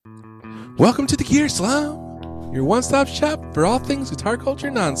Welcome to the Gear Slum, your one-stop shop for all things guitar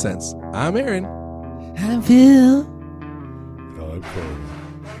culture nonsense. I'm Aaron. I'm Phil.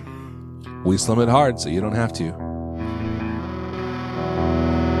 We slum it hard so you don't have to.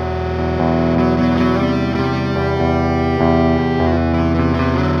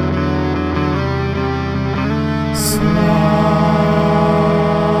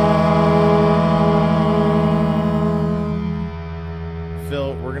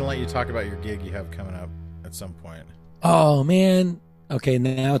 Phil, we're gonna let you talk about your gig you have coming up at some point. Oh man. Okay,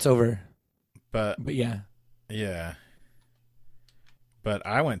 now it's over. But yeah. yeah. But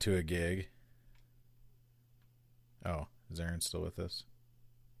I went to a gig. Oh, is Aaron still with us?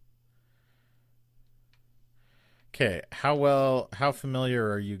 Okay, how familiar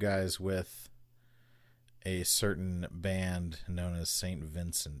are you guys with a certain band known as Saint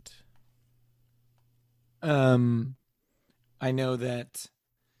Vincent? I know that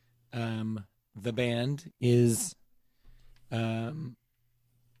the band is and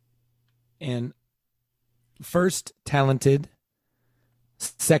first talented,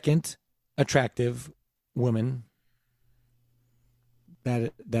 second attractive woman.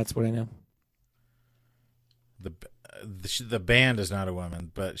 That's what I know. The band is not a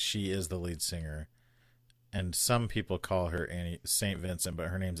woman, but she is the lead singer, and some people call her Annie Saint Vincent, but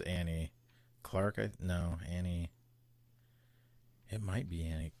her name's Annie Clark. Annie. It might be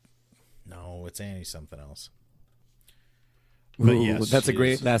Annie. No, it's Annie something else. But Ooh, yes, that's a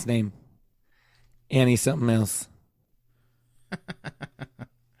great last name. Annie something else.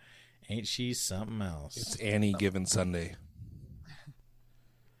 Ain't she something else? It's Annie Given Sunday.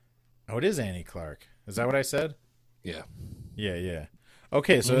 Oh, it is Annie Clark. Is that what I said? Yeah. Yeah.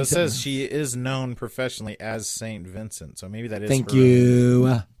 Okay, so Annie it says something she is known professionally as Saint Vincent. So maybe that is Thank her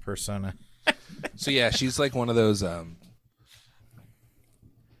you. persona. So yeah, she's like one of those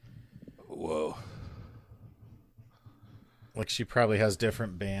whoa. Like she probably has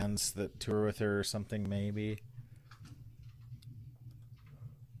different bands that tour with her or something, maybe.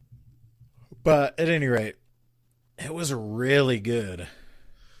 But at any rate, it was really good.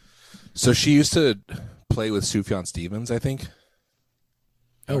 So she used to play with Sufjan Stevens, I think.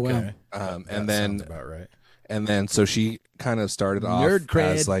 Oh wow. Okay. And That then sounds about right. And then so she kind of started off Nerd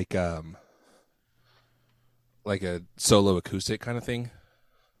cred. as like a solo acoustic kind of thing.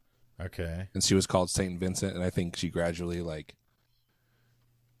 Okay. And she was called Saint Vincent, and I think she gradually like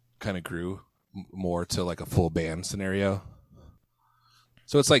kind of grew more to like a full band scenario.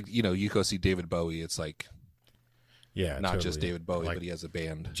 So it's like, you go see David Bowie, it's like Yeah, not totally. just David Bowie, Like but he has a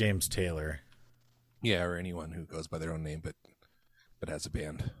band. James Taylor. Yeah, or anyone who goes by their own name but has a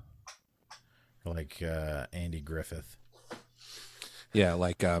band. Like Andy Griffith. Yeah,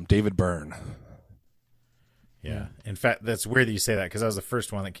 like David Byrne. Yeah. In fact, that's weird that you say that because that was the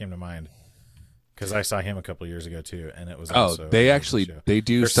first one that came to mind. Because I saw him a couple years ago too, and it was also they a actually show. they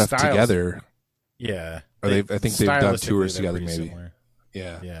do Their stuff styles- together. Yeah. Or I think they've done stylistically, tours they're together pretty maybe. similar.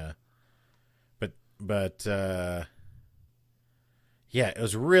 Yeah. Yeah. But yeah, it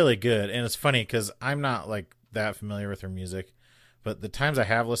was really good. And it's funny because I'm not like that familiar with her music, but the times I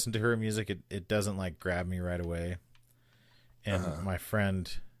have listened to her music, it doesn't like grab me right away. And my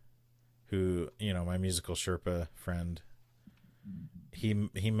friend who, my musical Sherpa friend,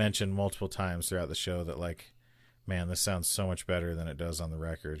 he mentioned multiple times throughout the show that like, man, this sounds so much better than it does on the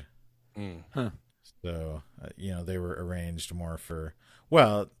record. Huh. So, they were arranged more for,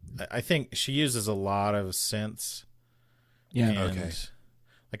 well, I think she uses a lot of synths. Yeah. And, Okay.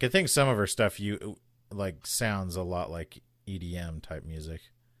 like, I think some of her stuff sounds a lot like EDM type music.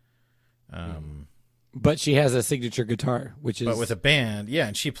 But she has a signature guitar, which is But with a band, yeah,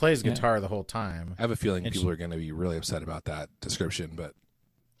 and she plays guitar the whole time. I have a feeling And people are going to be really upset about that description, but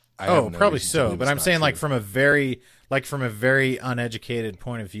I Oh, have no probably reason to so. believe But it's I'm not saying true. from a very uneducated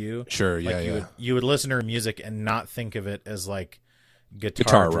point of view. Sure, Like yeah. you would listen to her music and not think of it as like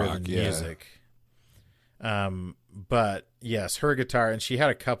Guitar guitar-driven rock, yeah. music. But yes, her guitar, and she had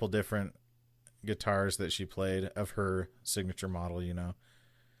a couple different guitars that she played of her signature model, and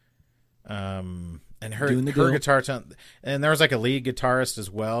her Doing the deal. guitar tone, and there was like a lead guitarist as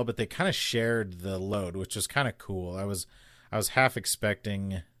well, but they kind of shared the load, which was kind of cool. I was half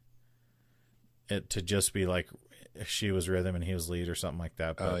expecting it to just be like she was rhythm and he was lead or something like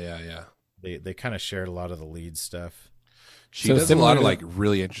that. But Oh yeah. they kind of shared a lot of the lead stuff. She So does a similar lot of to- like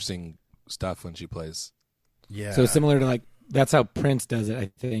really interesting stuff when she plays. Yeah, so similar to like that's how Prince does it.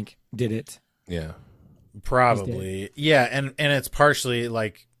 I think did it. Yeah. probably. Yeah, and it's partially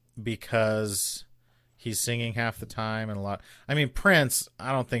like because he's singing half the time and a lot. I mean, Prince,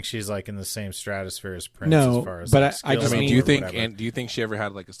 I don't think she's like in the same stratosphere as Prince No, as far as but like, I skill just I mean, mean- do you or think whatever. do you think she ever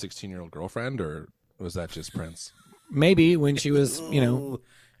had like a 16-year-old girlfriend, or was that just Prince? Maybe when she was, you know,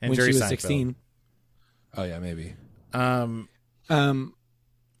 and when Jerry she was Seinfeld. 16. Oh yeah, maybe.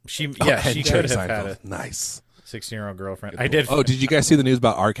 She Oh, yeah, and she Jerry could have had Seinfeld. a Nice. 16-year-old girlfriend. I did. Oh, did you guys see the news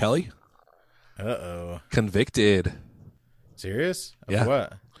about R. Kelly? Uh-oh. Convicted Serious? Of Yeah.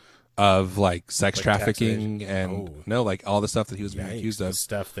 what? of like sex Like trafficking taxation? and Oh. no, like all the stuff that he was being Yikes, accused the of.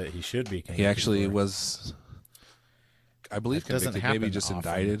 stuff that he should be He convicted actually for, was, I believe, That doesn't convicted. Maybe happen just often.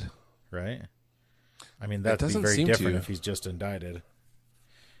 indicted. right? I mean, that'd be doesn't very seem different to. if he's just indicted.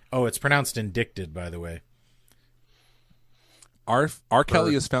 Oh, it's pronounced indicted, by the way. R.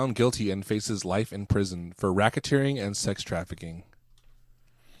 Kelly is found guilty and faces life in prison for racketeering and sex trafficking.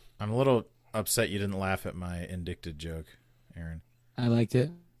 I'm a little upset you didn't laugh at my indicted joke, Aaron, I liked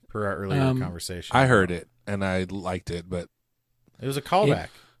it. per our earlier conversation. I heard it and I liked it, but It was a callback.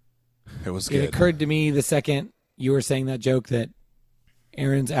 it was It good. occurred to me the second you were saying that joke that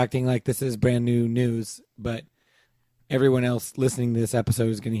Aaron's acting like this is brand new news, but everyone else listening to this episode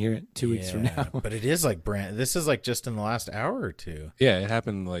is going to hear it 2 weeks from Yeah, now. but it is like this is like just in the last hour or two. Yeah, it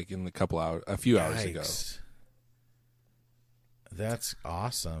happened like in a few hours ago. Yikes. That's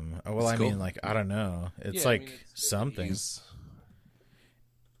awesome. Oh, well, It's I cool. mean, like, I don't know. It's Yeah, I like mean, it's- something. He's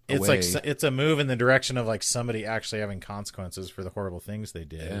It's like away. it's a move in the direction of like somebody actually having consequences for the horrible things they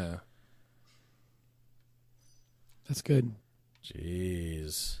did. Yeah. That's good.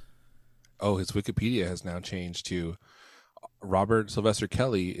 Jeez. Oh, his Wikipedia has now changed to Robert Sylvester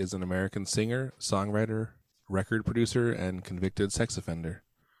Kelly is an American singer, songwriter, record producer, and convicted sex offender.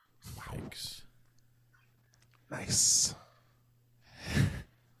 Yikes. Nice.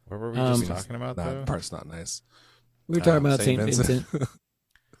 What were we just Um, talking about That though? part's not nice. We were talking about Saint St. Vincent. Vincent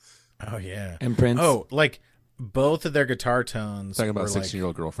Oh yeah. and Prince. Oh, like both of their guitar tones Talking about were, like,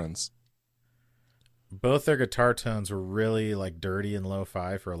 16-year-old girlfriends. both their guitar tones were really like dirty and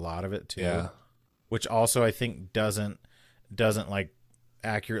lo-fi for a lot of it too. Yeah. Which also I think doesn't like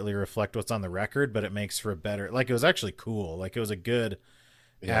accurately reflect what's on the record, but it makes for a better, like, it was actually cool. Like, it was a good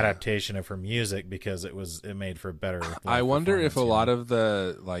adaptation of her music because it made for a better I wonder if a performance, lot you know? of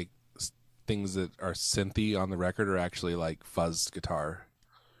the like things that are synthy on the record are actually like fuzzed guitar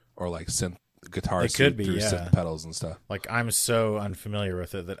or like synth guitar It could be, through yeah. synth pedals and stuff. Like, I'm so unfamiliar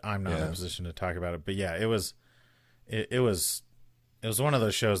with it that I'm not in Yeah. a position to talk about it. But yeah, it was one of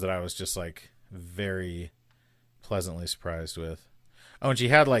those shows that I was just like very pleasantly surprised with. Oh, and she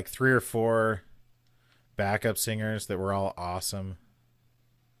had like 3 or 4 backup singers that were all awesome.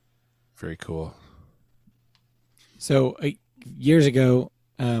 Very cool. So years ago,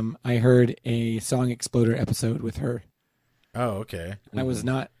 I heard a Song Exploder episode with her. Oh, okay. I was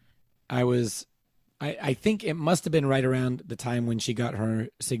not. I think it must have been right around the time when she got her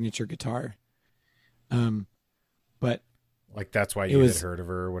signature guitar. But Like, that's why It you was- had heard of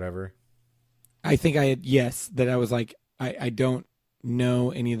her or whatever. I think I had, yes, that I was like, I don't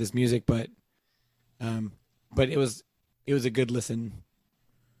know any of this music, but it was a good listen.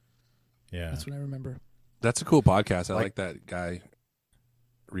 Yeah. That's what I remember. That's a cool podcast. I Like- like that guy,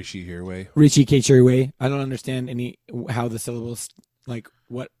 Rishi Hirway. Richie K. Cherryway. I don't understand how the syllables, like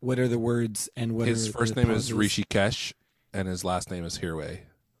what are the words and what His are first the name is pauses? Rishi Kesh, and his last name is Hirway.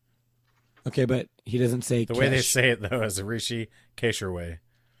 Okay, but he doesn't say The way they Kesh. say it, though, is Rishi Kesherway.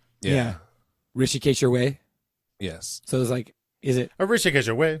 Yeah. Rishi K. Cherryway. Yes. So it's like, is it? Oh, Rishi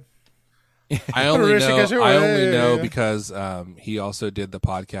Kesherway. I only Rishi know. Kesh I only away. know because he also did the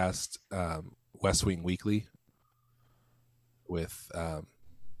podcast West Wing Weekly with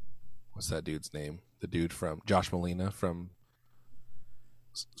what's that dude's name? The dude from Josh Molina from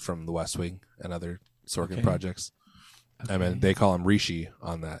the West Wing and other Sorkin Okay. projects. I mean, they call him Rishi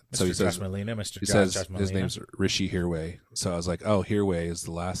on that. Mr. So he says Josh Molina, Mr. he Josh, says Josh his Molina. name's Rishi Hirway. So I was like, oh, Hirway is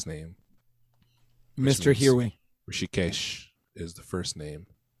the last name. Mr. means- Hirway. Rishikesh is the first name.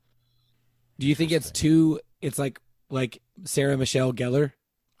 Do you think it's like Sarah Michelle Gellar?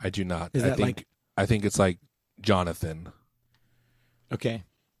 I do not. Is that like- I think it's like Jonathan, Okay.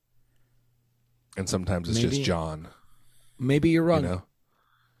 and sometimes it's Maybe- just John. Maybe you're wrong.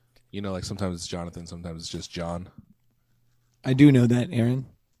 You know, like sometimes it's Jonathan, sometimes it's just John. I do know that, Aaron.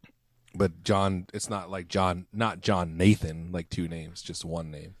 But John, it's not like John, not John Nathan, like 2 names, just 1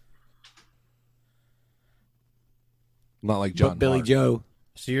 name. Not like John But Billy Martin. Joe.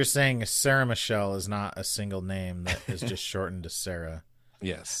 So you're saying Sarah Michelle is not a single name that is just shortened to Sarah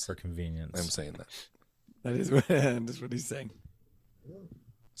Yes, for convenience? I'm saying that. That is what, that's what he's saying.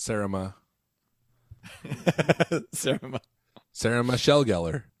 Sarah Sarah. Michelle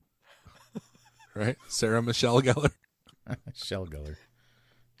Gellar. right? Sarah Michelle Gellar. Shell Guller.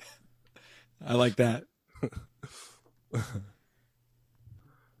 I like that.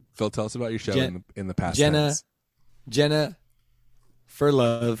 Phil, tell us about your show in the past Jenna. tense. Jenna, for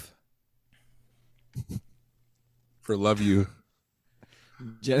love. For love you.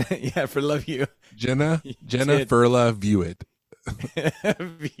 Jenna, yeah, for love you. Jenna did. Furla View It.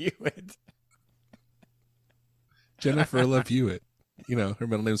 View it. Jenna Furla View It. You know, her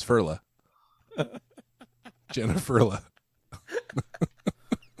middle name's Furla. Jenna Furla.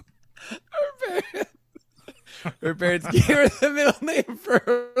 Her parents gave her the middle name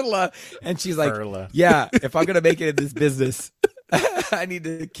Furla, and she's like, Furla. "Yeah, if I'm gonna make it in this business, I need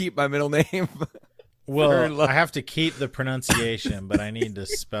to keep my middle name." Well, Furla. I have to keep the pronunciation, but I need to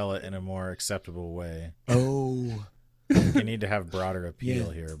spell it in a more acceptable way. Oh, You need to have broader appeal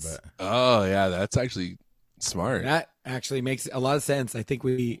Yes. here, but Oh yeah, that's actually smart. that actually makes a lot of sense. I think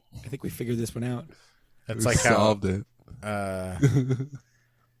we figured this one out. it's We like how solved it.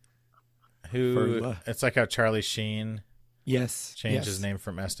 Furla. it's like how Charlie Sheen Yes, changed yes. his name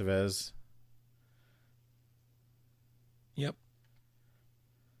from Estevez. Yep.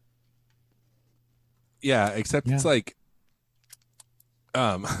 Yeah, except it's Yeah. like,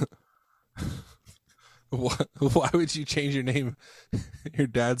 why would you change your name? Your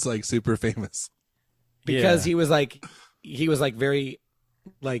dad's like super famous. Because Yeah. he was very,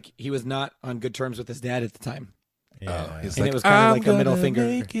 like, he was not on good terms with his dad at the time. Yeah. He's And like, it was kinda "I'm like a middle gonna finger."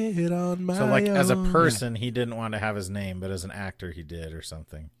 make it on my So, like, as a own." person, he didn't want to have his name, but as an actor, he did, or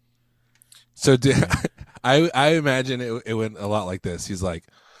something. So I imagine it went a lot like this. He's like,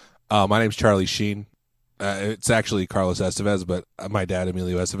 my name's Charlie Sheen. It's actually Carlos Estevez, but my dad,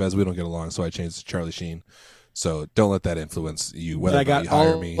 Emilio Estevez, we don't get along, so I changed to Charlie Sheen. So don't let that influence you But whether I or not got you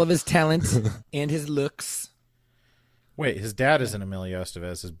hire all me. of his talent and his looks. Wait, his dad isn't Emilio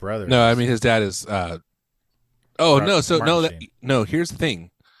Estevez. His brother. No, I is. mean his dad is. Martin Sheen. No. Here's the thing.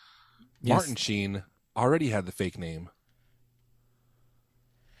 Yes. Martin Sheen already had the fake name.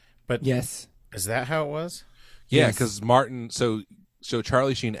 But Yes. is that how it was? Yeah, Yes. because Martin. So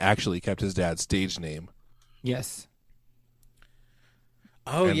Charlie Sheen actually kept his dad's stage name. Yes.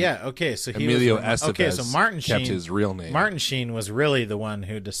 Oh And yeah. Okay, so he Emilio was Estevez okay. So Martin kept Sheen. his real name. Martin Sheen was really the one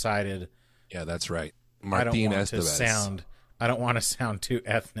who decided. Yeah, that's right. I Martin don't want Estevez. I don't want to sound too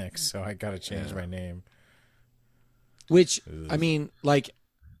ethnic, so I got to change Yeah. my name. Which, I mean, like,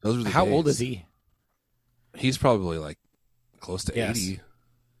 Those were the how days. old is he? He's probably like close to Yes. 80.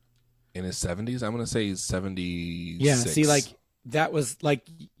 In his 70s, I'm gonna say he's 76. Yeah. See, like, that was like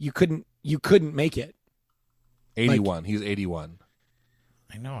you couldn't make it. 81. He's 81.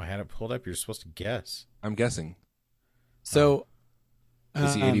 I know. I had it pulled up. You're supposed to guess. I'm guessing. So,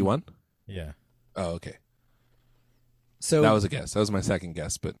 Is he um, 81? Yeah. Oh, okay. So That was a guess. That was my second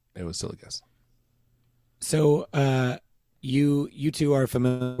guess, but it was still a guess. So, you two are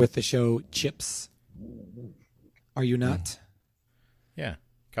familiar with the show Chips, are you not? Yeah.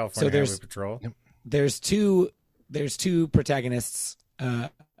 California there's- Highway Patrol. Yep. There's two protagonists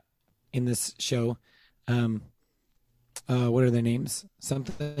in this show. What are their names?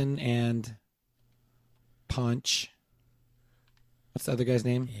 Something and Punch. What's the other guy's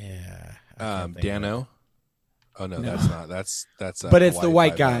name? Yeah. I can't think of it. Dano. Oh no, No. that's not. That's. But it's the Hawaii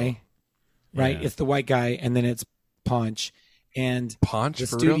white Five-O. guy, right? Yeah. It's the white guy, and then it's Punch, and Ponch the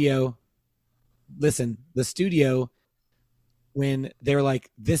for real? studio. Listen, the studio, when they're like,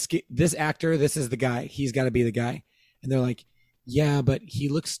 this actor, this is the guy, he's got to be the guy, and they're like, yeah, but he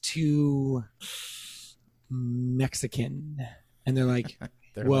looks too Mexican, and they're like,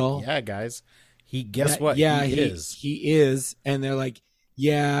 They're well, like, yeah, guys. Guess that- what? yeah, he is. he is, and they're like,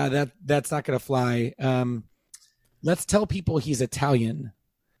 yeah, that's not gonna fly. Let's tell people he's Italian,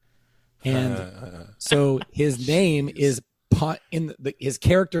 and so his name is his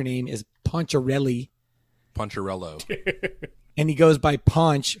character name is Poncherelli, Poncherello. and he goes by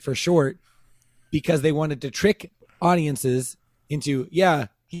Ponch for short because they wanted to trick audiences into, yeah,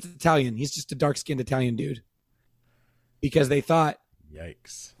 he's Italian. He's just a dark-skinned Italian dude, because they thought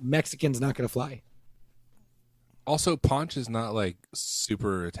Yikes. Mexican's not going to fly. Also, Ponch is not like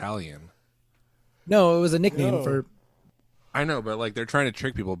super Italian. No, it was a nickname No. for. I know, but like they're trying to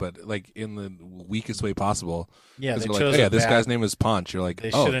trick people, but like in the weakest way possible. Yeah, Because they they're chose like, oh, yeah, a this bad- guy's name is Ponch. You're like,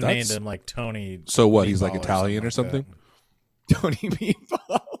 They oh, should have named that's him like Tony. so what? He's like Meatball Italian or something. Tony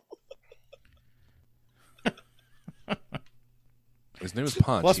Meatball. His name is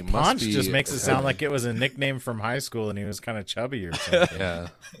Ponch. Plus, He must Ponch be just makes it sound Italian. like it was a nickname from high school, and he was kind of chubby or something. Yeah.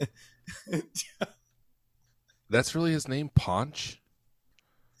 That's really his name, Ponch.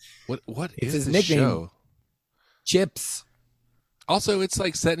 What It's is his this nickname. show? Chips. Also, it's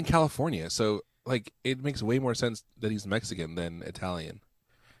like set in California, so like it makes way more sense that he's Mexican than Italian.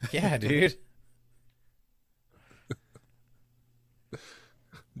 Yeah, dude.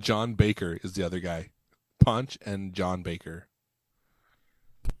 John Baker is the other guy. Punch and John Baker.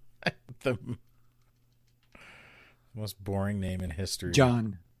 The most boring name in history.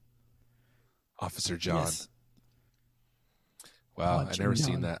 John. Officer John. Yes. Wow, Punch I've never and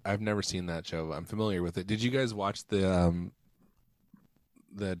seen John. that. I've never seen that show. I'm familiar with it. Did you guys watch the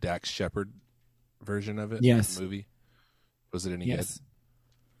Dax Shepard version of it? Yes. The movie. Was it any Yes.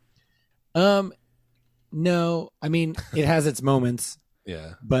 No, I mean it has its moments, good?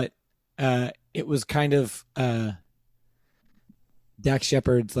 Yeah. but it was kind of Dax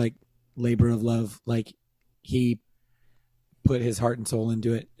Shepard's like labor of love. Like he put his heart and soul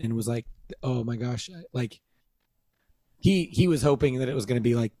into it, and was like, "Oh my gosh!" Like he was hoping that it was going to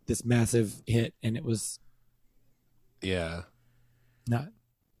be like this massive hit, and it was Yeah. not.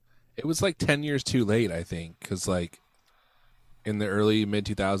 It was like 10 years too late, I think, because like in the early mid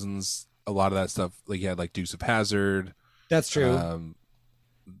 2000s, a lot of that stuff, like you had like Dukes of Hazzard, That's true.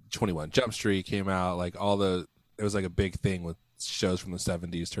 21 Jump Street came out, like it was like a big thing with shows from the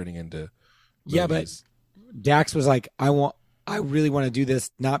 70s turning into Yeah, but movies. Dax was like, I really want to do this,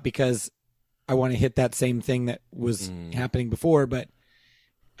 not because I want to hit that same thing that was happening before, but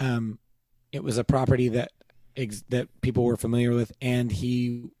it was a property that people were familiar with, and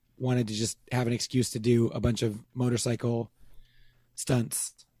he wanted to just have an excuse to do a bunch of motorcycle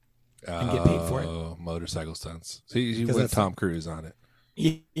stunts and get paid for it. Motorcycle stunts. So he 'Cause went that's- Tom Cruise on it.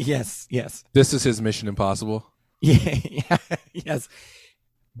 Yes. This is his Mission Impossible, Yeah, yes.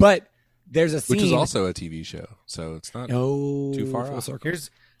 But there's a scene. which is also a TV show, so it's not too far full off. circle.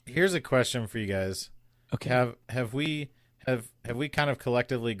 Here's a question for you guys. Okay. Have we kind of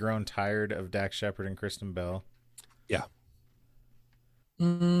collectively grown tired of Dax Shepard and Kristen Bell? Yeah.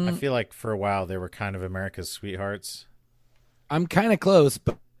 I feel like for a while they were kind of America's sweethearts. I'm kind of close,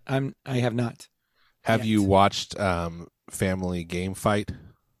 but I have not. Have yet. you watched Family Game Fight?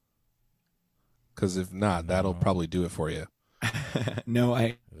 Because if not, that'll probably do it for you. No,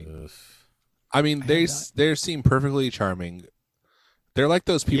 Ugh. I mean, they seem perfectly charming. They're like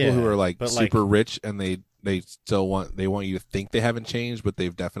those people who Yeah, are like but, super rich, and they still want you to think they haven't changed, but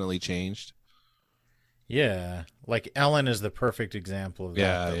they've definitely changed. Yeah, like Ellen is the perfect example of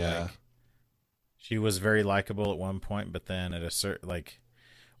that. Yeah. Like, she was very likable at one point, but then at a certain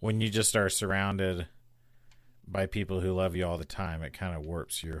when you just are surrounded by people who love you all the time, it kind of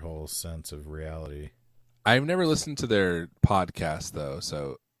warps your whole sense of reality. I've never listened to their podcast though,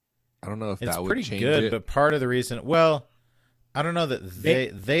 so I don't know if It's that would pretty change good, it. but part of the reason, well, I don't know that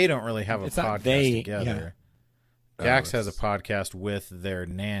they don't really have a It's not podcast they, together. yeah. Dax Oh, has a podcast with their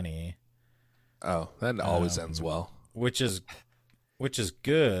nanny, Oh, that always ends well. which is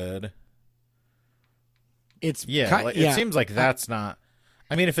good. It's Yeah, it seems like that's not.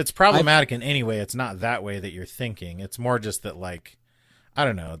 I mean, if it's problematic in any way, it's not that way that you're thinking. It's more just that, like, I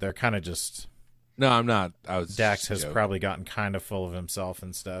don't know. They're kind of just. No, I'm not. I was Dax just has joking. probably gotten kind of full of himself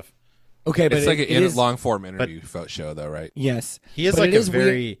and stuff. okay, but It's like it an is, long form interview show, though, right? yes. He is But like it a is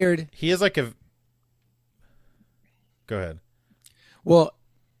very. weird. He is like a. Go ahead. Well,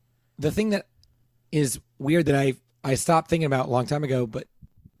 the thing that is weird that I stopped thinking about a long time ago, but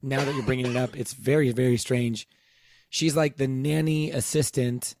now that you're bringing it up, it's very, very strange. She's like the nanny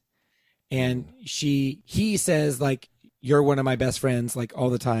assistant, and he says like, "You're one of my best friends," like all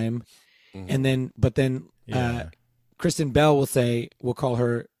the time, and then Yeah. Kristen Bell will call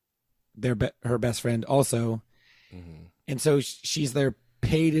her her best friend also, and so she's their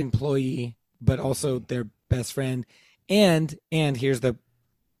paid employee, but also their best friend, and here's the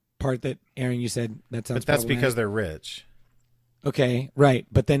part that Aaron, you said that sounds. But that's problematic. because they're rich. Okay, right.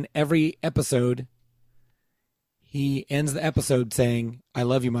 But then every episode, he ends the episode saying, "I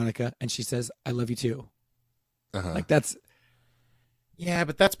love you, Monica," and she says, "I love you too." Uh-huh. Like that's. Yeah,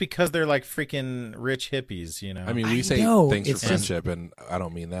 but that's because they're like freaking rich hippies, you know. I mean, we I say know, thanks for it's just- friendship, and I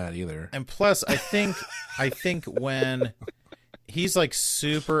don't mean that either. and plus, I think when he's like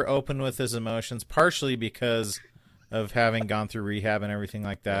super open with his emotions, partially because of having gone through rehab and everything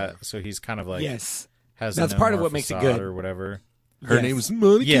like that, so he's kind of like Yes, has That's no part of more what makes it facade good. or whatever. Her Yes. name's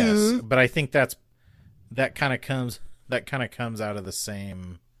Monica. Yes, but I think that kind of comes out of the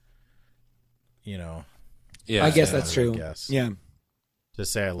same, you know, Yeah, I guess yeah. that's true. guess. Yeah, to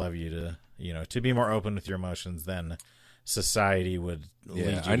say I love you, to be more open with your emotions than society would lead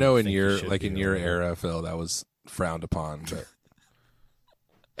Yeah, you I know to in think you your should like be in or your whatever. era, Phil, that was frowned upon.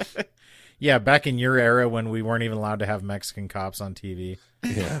 But Yeah, back in your era when we weren't even allowed to have Mexican cops on TV,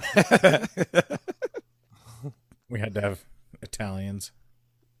 yeah, we had to have Italians.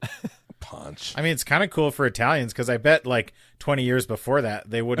 Ponch. much. I mean, it's kind of cool for Italians because I bet like 20 years before that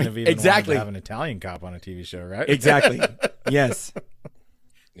they wouldn't have even Exactly. wanted to have an Italian cop on a TV show, right? Exactly. Yes.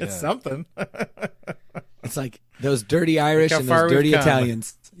 It's Yeah. something. It's like those dirty Irish Look how and far those we've dirty come.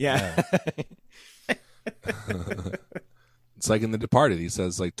 Italians. Yeah. It's like in The Departed. He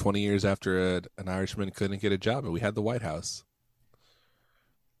says like 20 years after an Irishman couldn't get a job, and we had the White House.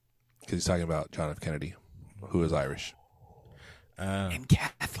 Because he's talking about John F. Kennedy, who was Irish And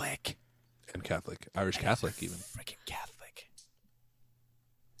Catholic. and Catholic, Irish Catholic even. Freaking Catholic.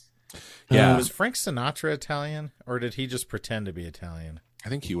 Yeah, Was Frank Sinatra Italian, or did he just pretend to be Italian? I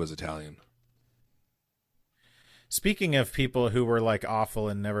think he was Italian. Speaking of people who were like awful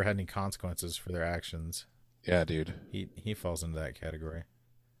and never had any consequences for their actions, Yeah, dude. he falls into that category.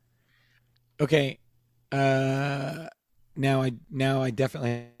 Okay. Now I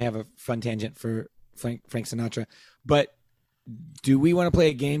definitely have a fun tangent for Frank Sinatra. But do we want to play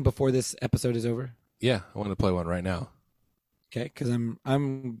a game before this episode is over? Yeah, I want to play one right now. Okay, because I'm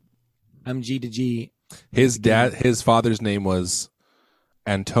G to G. His father's name was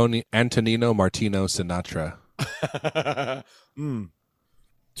Antonino Martino Sinatra.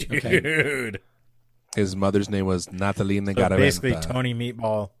 Dude. His mother's name was Natalina So Garaventa. basically, Tony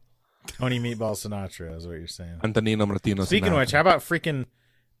Meatball Sinatra is what you're saying. Antonino Martino Speaking Sinatra. of which, how about freaking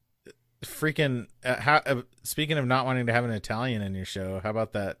speaking of not wanting to have an Italian in your show, how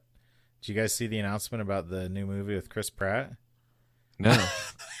about that? Did you guys see the announcement about the new movie with Chris Pratt? No.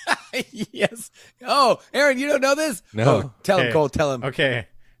 Yes. Oh, Aaron, you don't know this? No. Oh, tell him, Okay. Cole. Tell him. Okay.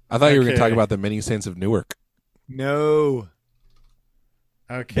 I thought you were going to Okay. talk about the Many Saints of Newark. No.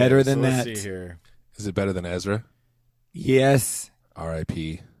 Okay. Better than let's that. see here. Is it better than Ezra? Yes.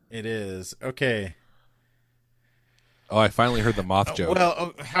 R.I.P. It is. Okay. Oh, I finally heard the moth joke.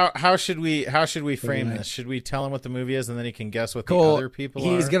 Well, how should we frame Right. this? Should we tell him what the movie is and then he can guess what Cole, the other people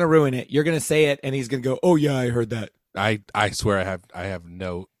he's are? gonna ruin it. You're gonna say it, and he's gonna go, "Oh yeah, I heard that." I swear I haven't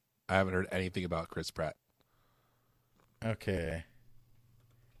heard anything about Chris Pratt. Okay.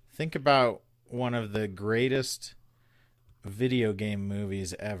 Think about one of the greatest video game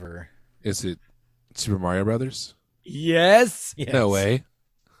movies ever. Is it Super Mario Brothers? Yes. Yes. No way.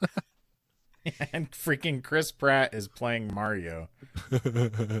 And freaking Chris Pratt is playing Mario.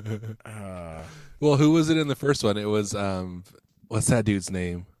 Well, who was it in the first one? It was what's that dude's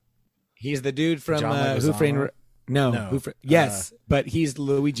name? He's the dude from John Who Leguizamo? Framed No. Yes, but he's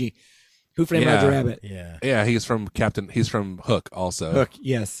Luigi. Who Framed Roger Rabbit? Yeah. Yeah, he's from Hook also. Hook.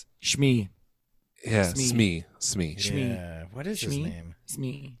 Yes. Shmee. Yeah, Smee. Smee. Shmee. Yeah. What is his Shmee. name?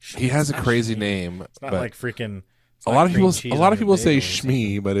 Smee. He has a It's not crazy Shmee. name, It's not but like freaking. it's a not lot of cream people cheese a lot on of a people say bagel or something.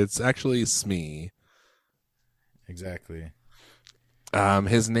 Shmee, but it's actually Smee. Exactly.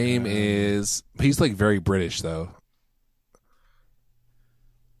 His name is he's like very British though.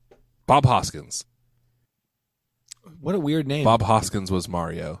 Bob Hoskins. What a weird name. Bob Hoskins was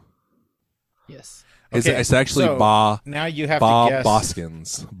Mario. Yes. It's, Okay, it's actually so now you have Bob to guess.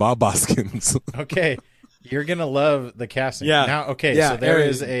 Boskins. Bob Boskins. Okay. You're gonna love the casting. Yeah. Now, okay. Yeah, So there Aaron,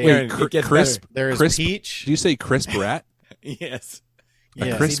 is a Aaron, Wait, it gets Crisp. there is Crisp. Peach. Did you say Chris Pratt? Yes.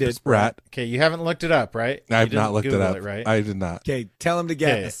 Yes, Chris he did. Pratt. Okay, you haven't looked it up, right? You I've didn't not looked Google it up. right? I did not. Okay. Tell him to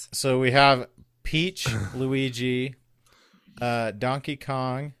Okay, guess. so we have Peach, Luigi, Donkey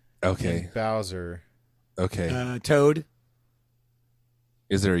Kong, Okay. and Bowser. Okay. Toad.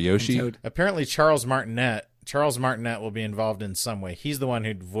 Is there a Yoshi? Toad. Apparently, Charles Martinet will be involved in some way. He's the one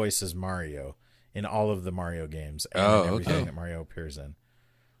who voices Mario in all of the Mario games and Oh, everything okay. that Mario appears in.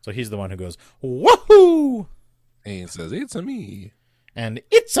 So he's the one who goes, "Woohoo!" And he says, "It's a me." and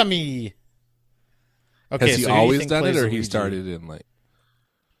 "It's a me." Okay, Has he so who do you always think done it, plays or he Luigi? started in like?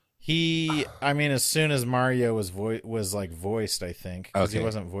 I mean, as soon as Mario was voiced, I think, because he Okay.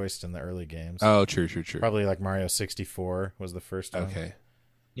 wasn't voiced in the early games. Oh, true. Probably like Mario 64 was the first one. Okay.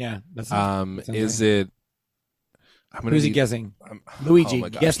 Yeah. That's sounds Is right. it? I'm gonna Who's he need- guessing? I'm- Luigi. oh my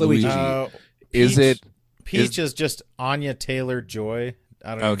gosh, Guess Luigi. Is it? Peach is just Anya Taylor-Joy.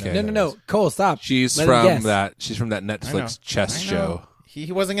 I don't Okay. even know. No. Cole, stop. She's Let him from guess. that. She's from that I know. Netflix chess I know. show. He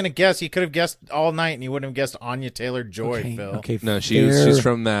wasn't going to guess. He could have guessed all night, and he wouldn't have guessed Anya Taylor-Joy, Okay. Phil. Okay. No, fair. she's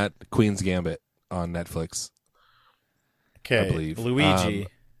from that Queen's Gambit on Netflix. Okay, I believe. Luigi,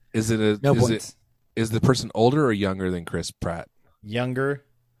 Is it a? No is points. it? Is the person older or younger than Chris Pratt? younger.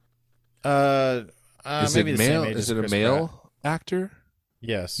 Is Maybe it the same male? age Is as it a Chris male Pratt. actor?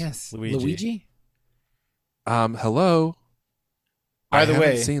 Yes. Yes. Luigi. Hello. By I the haven't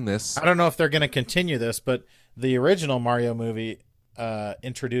way, seen this. I don't know if they're going to continue this, but the original Mario movie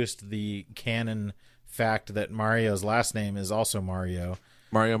introduced the canon fact that Mario's last name is also Mario,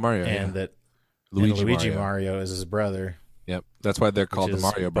 Mario, and yeah. that Luigi Luigi Mario. Mario is his brother. Yep, that's why they're called which the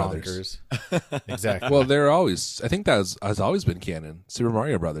is Mario Brothers. bonkers. Exactly. Well, they're always. I think that has always been canon. Super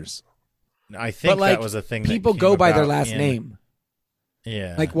Mario Brothers. I think But like, that was a thing. people that go came by their about last in- name.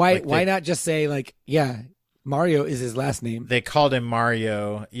 Yeah. Like why they- not just say like, yeah, Mario is his last name. They called him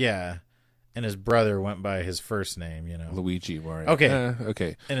Mario. Yeah, and his brother went by his first name. You know. Luigi Mario. Okay.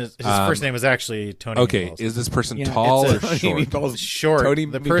 Okay. And his first name was actually Tony. Okay. Meatballs. Is this person Yeah, tall or it's Tony short? Meatballs. Short. Tony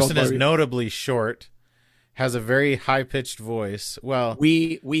The Meatballs person is Mario. notably short. Has a very high pitched voice. Well,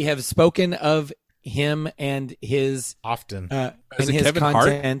 We have spoken of him and his often. and Is it his Kevin Hart?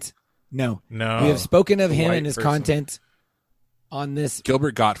 content. No, No. we have spoken of The him white and his person. content on this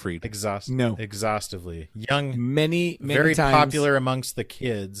Gilbert Gottfried. No. Exhaustively. Young, many very times. popular amongst the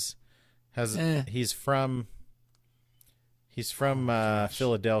kids. Has Eh. He's from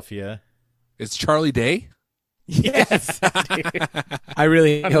Philadelphia. It's Charlie Day. Yes, I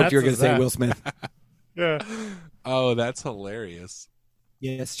really How hoped nuts you were going is to say that? Will Smith. Yeah. Oh, that's hilarious.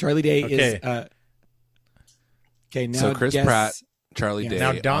 Yes, Charlie Day is. Okay. Okay, now So Chris guess- Pratt, Charlie Yeah. Day,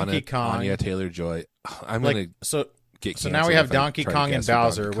 Now Donkey Anya, Kong. Anya Taylor-Joy. I'm Like gonna so get so now we canceled have if I Donkey try to Kong and guess who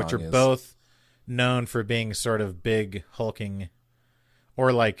Bowser, Donkey which are Kong is. both known for being sort of big hulking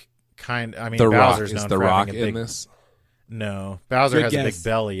or like I mean The Rock. Bowser's Is known The for Rock having a in big this? No. Bowser Good has a guess. big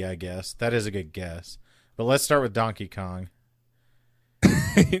belly, I guess. That is a good guess. But let's start with Donkey Kong.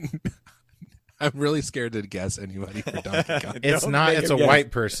 I'm really scared to guess anybody for Donkey Kong. It's Don't not make it's him a guess.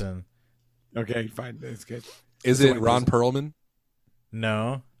 white person. Okay, fine, that's good. Is It's a it white Ron Perlman?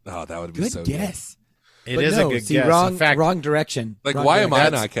 No. Oh, that would be Good so guess. It But is no, a good see, guess. Wrong, In fact, wrong direction. Like, Wrong why am I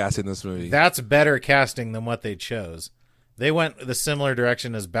direction. not casting this movie? that's better casting than what they chose. They went the similar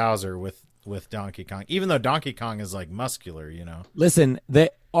direction as Bowser with Donkey Kong. Even though Donkey Kong is like muscular, you know. Listen,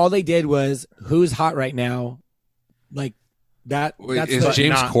 all they did was who's hot right now, like that. Wait, that's is the,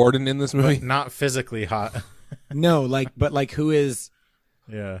 James not- Corden in this movie? But not physically hot. no, but who is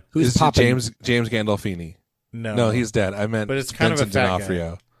Yeah. who's Is it popping? James Gandolfini? No. No, he's dead. I meant But it's kind of a Vincent fat guy.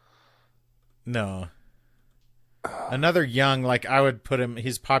 D'Onofrio. No. Another young, like I would put him.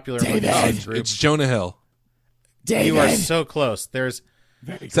 He's popular among David. the age group. It's Jonah Hill. David. You are so close. There's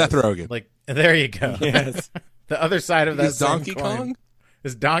Seth Rogen. like there you go. Yes. The other side of that He's same Donkey coin Kong?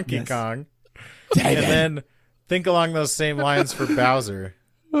 is Donkey Yes. Kong, David. and then think along those same lines for Bowser.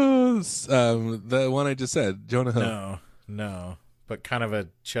 The one I just said, Jonah Hill. No, but kind of a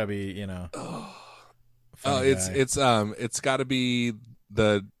chubby, you know. Oh, funny it's guy. it's got to be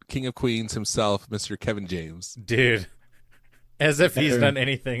the King of Queens himself, Mr. Kevin James. Dude. As if he's Better. done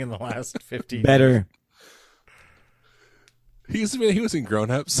anything in the last 15 Better. He was in Grown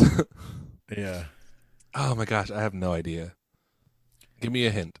Ups. years. Yeah. Oh my gosh, I have no idea. Give me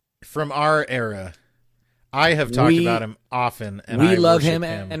a hint. From our era, I have talked We- about him often, and We I love worship him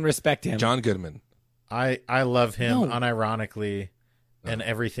and respect him. John Goodman. I love him No. unironically and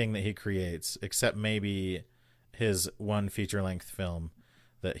everything that he creates, except maybe his one feature length film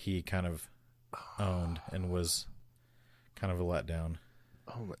that he kind of owned and was kind of a letdown.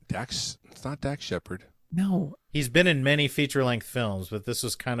 Oh, Dax. It's not Dax Shepard. No, He's been in many feature length films, but this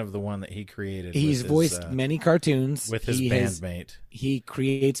was kind of the one that he created. he's with voiced his, many cartoons. with his bandmate. He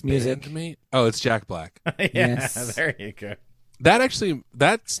creates music. Bandmate? Oh, it's Jack Black. Yeah, Yes. there you go.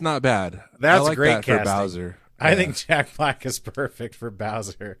 That's not bad. That's I like great that for casting. Bowser. I Yeah. think Jack Black is perfect for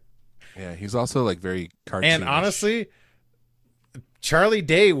Bowser. Yeah, he's also like very cartoonish. And honestly, Charlie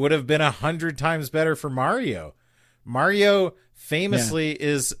Day would have been 100 times better for Mario. Mario famously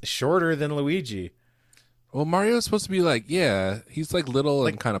is shorter than Luigi. well, Mario's supposed to be like, yeah, he's like little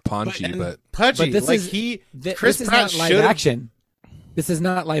and kind of paunchy, And but pudgy. But this like is Chris this is Pratt not live should. action. This is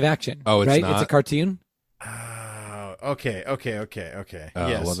not live action. Oh, it's right? not? It's a cartoon. Oh, okay. oh,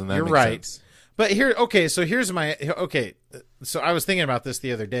 Yes, well, then that you're makes right. sense. But here's my okay. So I was thinking about this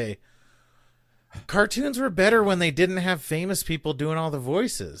the other day. Cartoons were better when they didn't have famous people doing all the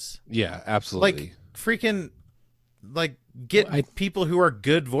voices. Yeah, absolutely. Like freaking, like get Well, people who are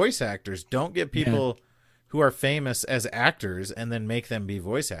good voice actors. Don't get people who are famous as actors and then make them be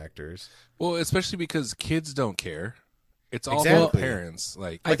voice actors. well, especially because kids don't care. It's all Exactly. the parents.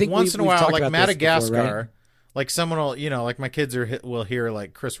 Like, I think once in a we've while, talked like about this before, Madagascar, right? like someone will, like my kids will hear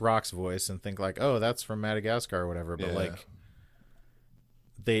like Chris Rock's voice and think like, oh, that's from Madagascar or whatever. But Yeah. like,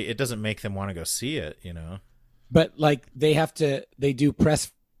 it doesn't make them want to go see it, But like they do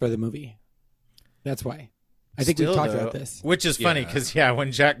press for the movie. That's why. I think Still, we've talked though, about this. which is funny Yeah. because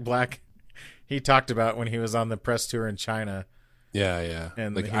when Jack Black, he talked about when he was on the press tour in China. yeah.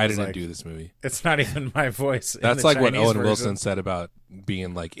 And like, he I was didn't like- do this movie. It's not even my voice. in That's the like what Chinese Owen version. Wilson said about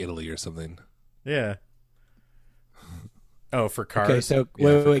being like Italy or something. Yeah. Oh, for cars. Okay, so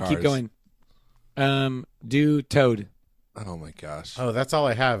Yeah, for wait, keep cars. going. Do Toad. Oh my gosh. Oh, that's all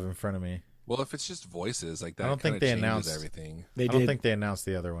I have in front of me. Well, if it's just voices like that, I don't think kinda they changes announced everything. They I did. don't think they announced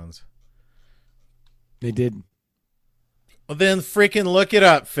the other ones. They did. Well, then freaking look it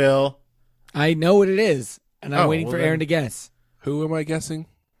up, Phil. I know what it is, and I'm Oh, waiting well for then- Aaron to guess. Who am I guessing?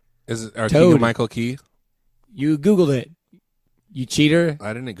 Is it Toad. Keegan Michael Key? You Googled it. You cheater.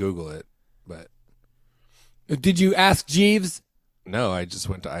 I didn't Google it, but Did you ask Jeeves? no, I just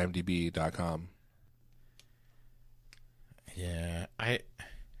went to imdb.com. Yeah,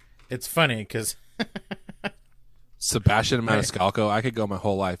 It's funny because Sebastian Maniscalco, I could go my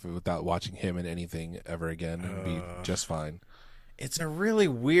whole life without watching him in anything ever again and be just fine. it's a really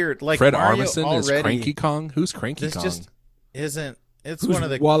weird. Like Fred Mario Armisen is already, Cranky Kong? Who's Cranky This Kong? just isn't. It's Who's one of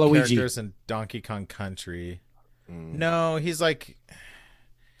the Waluigi? characters in Donkey Kong Country. No, he's like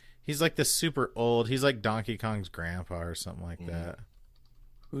the super old. He's like Donkey Kong's grandpa or something like that.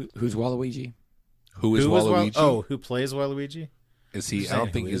 Who's Waluigi? Who is Who was Waluigi? who plays Waluigi? Is he? Who's I don't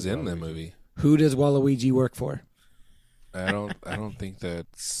saying think who he's is in the Waluigi? movie. Who does Waluigi work for? I don't think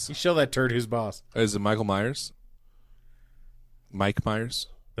that's. You show that turd who's boss. Is it Michael Myers? Mike Myers,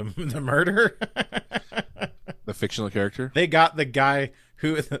 The murderer. the fictional character. They got the guy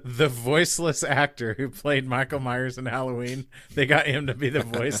who, the voiceless actor who played Michael Myers in Halloween. They got him to be the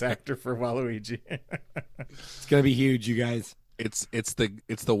voice actor for Waluigi. It's gonna be huge, you guys. It's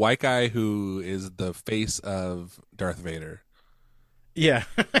the white guy who is the face of Darth Vader. Yeah,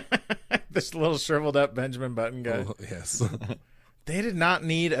 this little shriveled up Benjamin Button guy. Oh, yes. They did not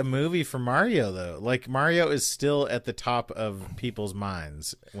need a movie for Mario though. Like Mario is still at the top of people's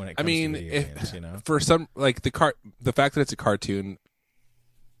minds when it I comes mean, to video games. You know, for some, like the fact that it's a cartoon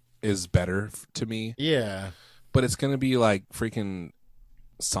is better to me, yeah. but it's gonna be like freaking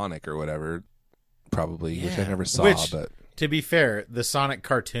Sonic or whatever, probably, which I Yeah. never saw. Which, but To be fair, the Sonic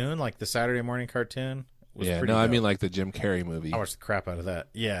cartoon, like the Saturday morning cartoon, was yeah, pretty no, I dope. mean like the Jim Carrey movie. I watched the crap out of that.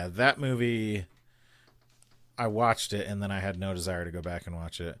 Yeah, that movie. I watched it and then I had no desire to go back and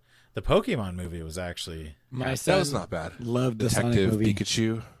watch it. The Pokemon movie was actually My that son was not bad. loved the Sonic Detective movie.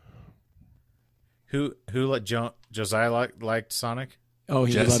 Pikachu, who let Josiah liked Sonic. Oh,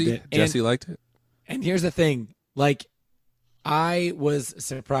 he loved Jesse. it. Jesse liked it. And here's the thing, like, I was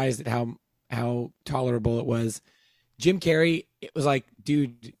surprised at how tolerable it was. Jim Carrey, it was like,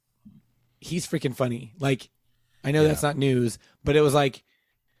 dude, he's freaking funny. Like, I know that's not news, but it was like,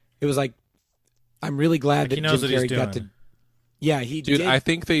 I'm really glad Like, that he knows Jim what he's Carrey got doing. to. Yeah, he Dude, did. I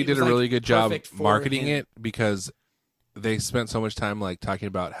think they It did was, a like, really good job perfect for marketing him. it because they spent so much time like talking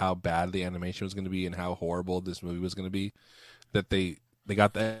about how bad the animation was going to be and how horrible this movie was going to be that they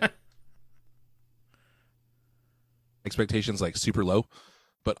got the expectations like super low,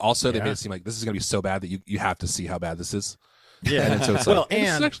 but also they Yeah. made it seem like this is going to be so bad that you have to see how bad this is. Yeah, And so it's well, like, hey, this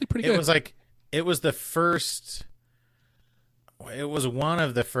is and actually pretty it good. was like it was the first. It was one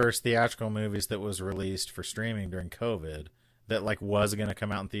of the first theatrical movies that was released for streaming during COVID that like was going to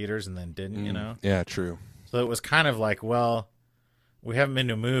come out in theaters and then didn't. You know, Yeah, true. so it was kind of like, well, we haven't been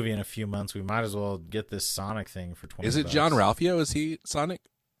to a movie in a few months. We might as well get this Sonic thing for $20. Is it John Ralphio? Is he Sonic?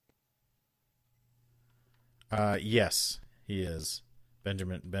 Yes, he is. Ben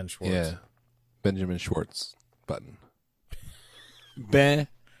Schwartz. Yeah. Benjamin Schwartz button. Ben.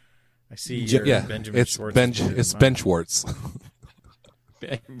 I see. Jo- Your Yeah, Benjamin it's Schwartz Ben. is blue It's in Ben mine. Schwartz.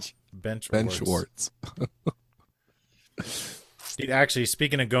 Ben Ben Schwartz. Schwartz. Dude, actually,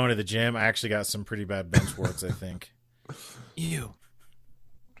 speaking of going to the gym, I actually got some pretty bad Ben Schwartz. I think. You.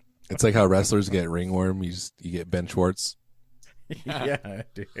 It's like how wrestlers get ringworm. You get Ben Schwartz. Yeah,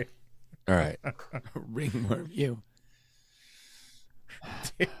 dude. All right, Ringworm. You.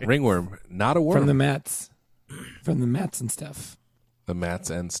 ringworm, not a worm. From the mats. From the mats and stuff. The mats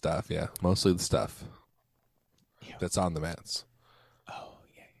and stuff. Yeah, mostly the stuff that's on the mats. Oh,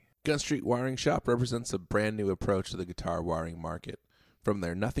 yeah. Gun Street Wiring Shop represents a brand new approach to the guitar wiring market. From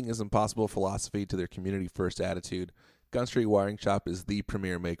their nothing is impossible philosophy to their community first attitude, Gun Street Wiring Shop is the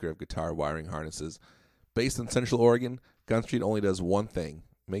premier maker of guitar wiring harnesses. Based in Central Oregon, Gun Street only does one thing: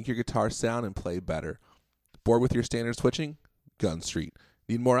 make your guitar sound and play better. Bored with your standard switching? Gun Street.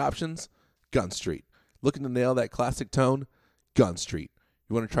 Need more options? Gun Street. Looking to nail that classic tone? Gun Street.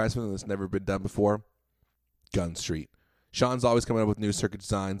 You want to try something that's never been done before? Gun Street. Sean's always coming up with new circuit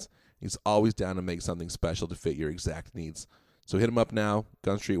designs. He's always down to make something special to fit your exact needs. So hit him up now,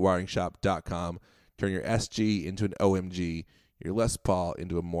 gunstreetwiringshop.com. Turn your SG into an OMG, your Les Paul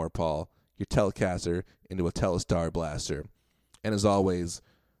into a More Paul, your Telecaster into a Telestar Blaster. And as always,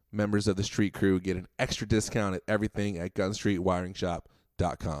 members of the Street Crew get an extra discount at everything at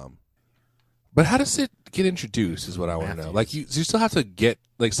gunstreetwiringshop.com. But how does it get introduced is what I want to know. Like you still have to get,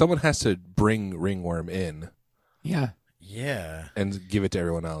 like someone has to bring Ringworm in. Yeah. Yeah. and give it to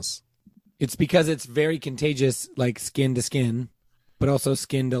everyone else. It's because it's very contagious, like skin to skin, but also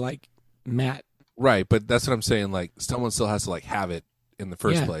skin to like mat. Right, but that's what I'm saying. Like, someone still has to like have it in the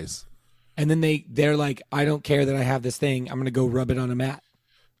first Yeah. place. And then they're like, I don't care that I have this thing. I'm gonna go rub it on a mat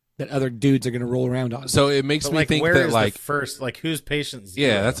that other dudes are gonna roll around on. So it makes But me like, think where that is like the first, like, whose patient yeah,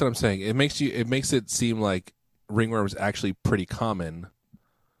 zero? that's what I'm saying. It makes it seem like ringworm is actually pretty common.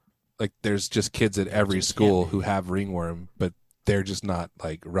 Like there's just kids at every just school can't who have ringworm, but they're just not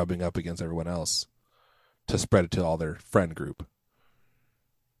like rubbing up against everyone else to spread it to all their friend group.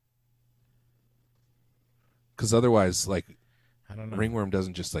 Because otherwise, like, I don't know. ringworm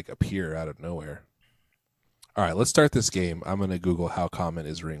doesn't just like appear out of nowhere. All right, let's start this game. I'm gonna Google how common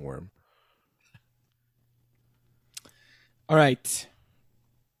is ringworm. All right.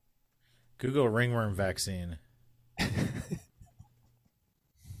 Google ringworm vaccine.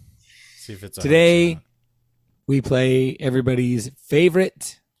 See if it's 100%. Today we play everybody's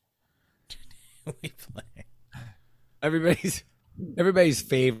favorite. we play. Everybody's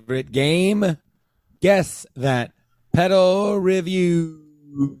favorite game. Guess that pedal review.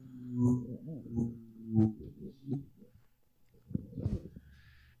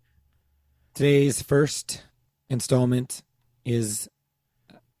 Today's first installment is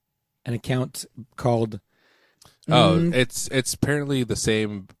an account called It's apparently the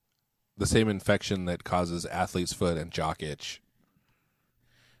same infection that causes athlete's foot and jock itch.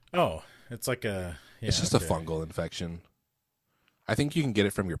 Oh, it's like a. Yeah, It's just a fungal infection. I think you can get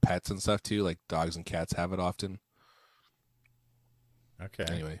it from your pets and stuff too. Like dogs and cats have it often. Okay.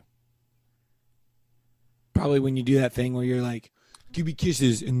 Anyway, probably when you do that thing where you're like, give me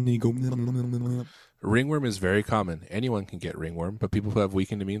kisses, and then you go. ringworm is very common. Anyone can get ringworm, but people who have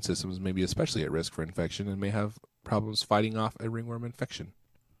weakened immune systems may be especially at risk for infection and may have problems fighting off a ringworm infection.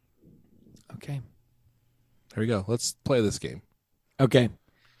 Okay. Here we go. Let's play this game. Okay.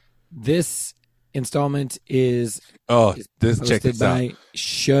 This installment is Check posted this out. by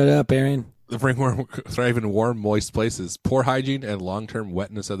Shut Up, Aaron. The ringworm thrive in warm, moist places. Poor hygiene and long-term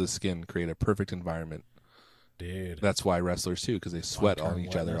wetness of the skin create a perfect environment. Dude. That's why wrestlers too, because they sweat on Long-term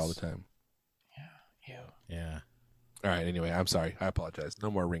each other all the wetness. time. Yeah. All right. Anyway, I'm sorry. I apologize. No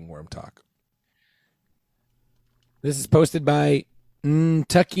more ringworm talk. This is posted by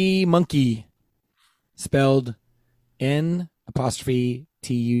Tucky Monkey, spelled N''Tucky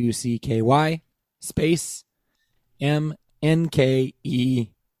space MNKEY.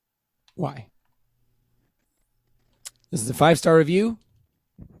 This is a 5-star review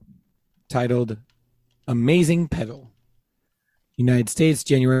titled Amazing Pedal. United States,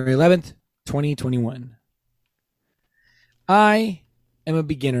 January 11th, 2021. I am a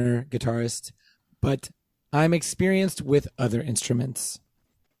beginner guitarist, but I'm experienced with other instruments.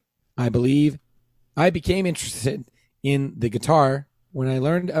 I believe I became interested in the guitar when I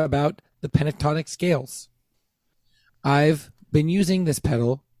learned about the pentatonic scales. I've been using this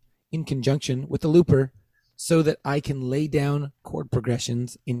pedal in conjunction with the looper so that I can lay down chord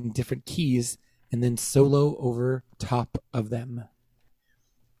progressions in different keys and then solo over top of them.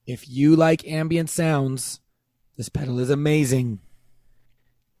 If you like ambient sounds, this pedal is amazing.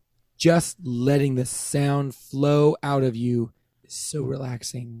 Just letting the sound flow out of you is so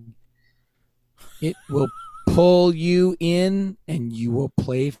relaxing. It will pull you in and you will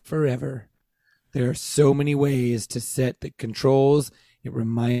play forever. There are so many ways to set the controls. It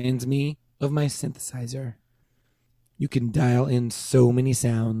reminds me of my synthesizer. You can dial in so many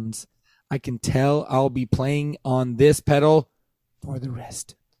sounds. I can tell I'll be playing on this pedal for the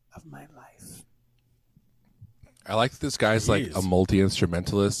rest of my life. I like that this guy's like a Jeez.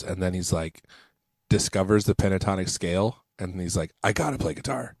 multi-instrumentalist, and then he's like discovers the pentatonic scale, and he's like, I gotta play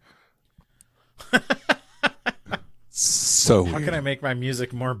guitar. So How weird. can I make my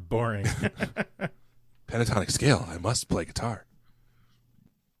music more boring? Pentatonic scale. I must play guitar.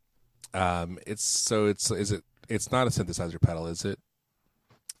 It's not a synthesizer pedal, is it?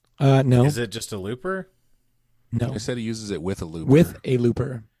 No. Is it just a looper? No. He said he uses it with a looper. With a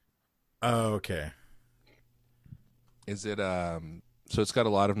looper. Oh, okay. Is it so it's got a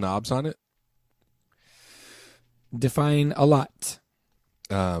lot of knobs on it? Define a lot.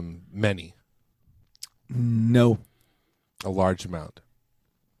 Many. No. A large amount.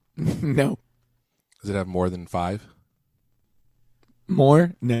 No. Does it have more than 5?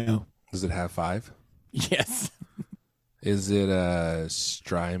 More? No. Does it have 5? Yes. Is it a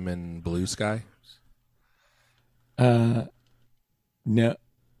Strymon Blue Sky? No. No.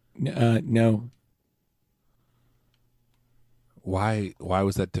 Why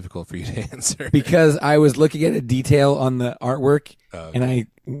was that difficult for you to answer? Because I was looking at a detail on the artwork Oh, and I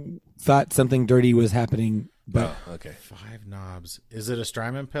thought something dirty was happening But okay. 5 knobs. Is it a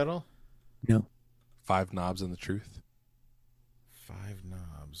Strymon pedal? no, 5 knobs and the truth. 5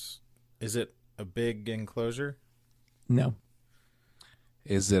 knobs. Is it a big enclosure? no,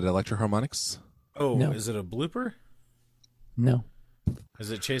 Is it Electroharmonics? Oh, No. is it a blooper? no,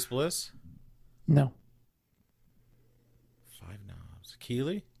 Is it Chase Bliss? no, 5 knobs.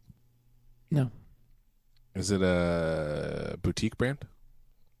 Keeley? no. Is it a boutique brand?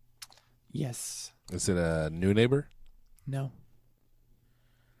 Yes. Is it a New Neighbor? No.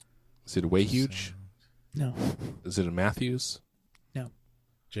 Is it Way Huge? No. Is it a Matthews? No.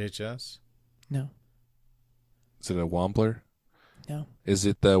 JHS? No. Is it a Wampler? No. Is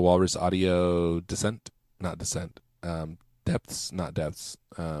it the Walrus Audio Descent? Not Descent. Depths? Not Depths.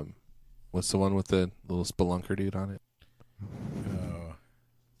 What's the one with the little spelunker dude on it? Oh.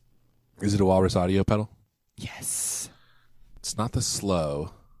 Is it a Walrus Audio pedal? Yes. It's not the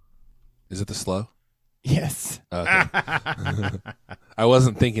Slow. Is it the Slow? Yes. Okay. I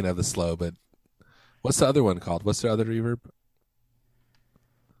wasn't thinking of the Slow, but what's the other one called? What's the other reverb?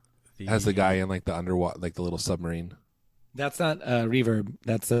 Has the guy in like the underwater, like the little submarine? That's not a reverb.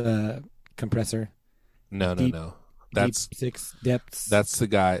 That's a compressor. No. Deep- That's Deep 6 depths. that's the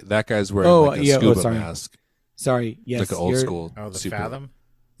guy. That guy's wearing Oh, like a yeah. Oh, scuba sorry. mask, Sorry. Yes. like an old you're- school. Oh, the super- Fathom?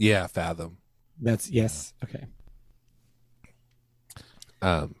 Yeah, Fathom. That's yes. Okay.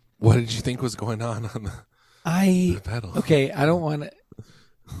 What did you think was going on the pedal? Okay. I don't want to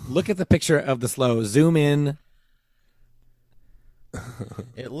look at the picture of the slow. Zoom in.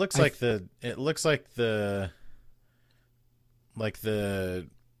 It looks like the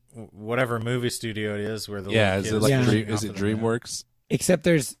whatever movie studio it is where the Yeah, little is kid it like Yeah. shooting is off it of the map. DreamWorks? Except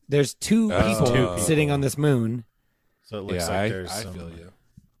there's two Oh. people Two people. sitting on this moon. So it looks Yeah, like there's I some, feel you.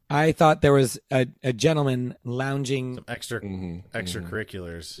 I thought there was a gentleman lounging some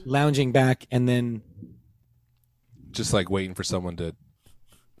extracurriculars. lounging back, and then Just like waiting for someone to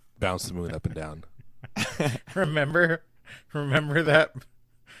bounce the moon up and down. Remember that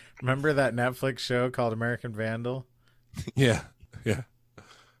Netflix show called American Vandal? Yeah.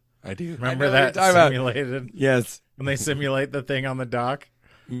 I do. Remember know what that you're talking about. simulated yes, when they simulate the thing on the dock?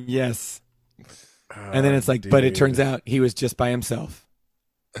 yes, and then it's like, but it turns out he was just by himself.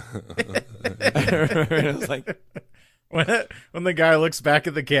 It was like, when the guy looks back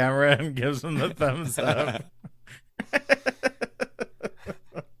at the camera and gives him the thumbs up.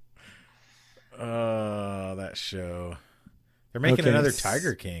 Oh, that show. They're making Okay. another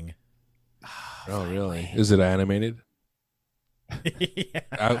Tiger King. Oh, really? Is it animated? Yeah.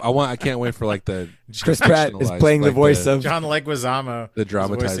 I can't wait for like the Chris Pratt is fictionalized, playing the like voice of John Leguizamo. the is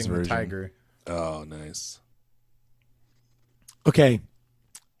dramatized voicing version. the tiger. Oh, nice. Okay.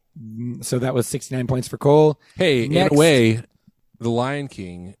 So that was 69 points for Cole. Hey, in Next. a way, The Lion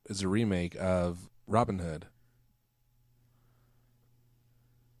King is a remake of Robin Hood.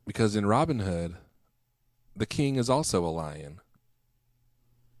 Because in Robin Hood, the king is also a lion.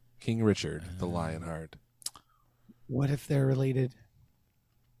 King Richard, the Lionheart. What if they're related?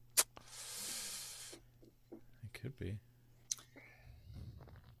 It could be.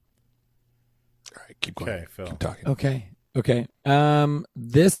 All right, keep going. Okay, Phil. Keep talking. Okay.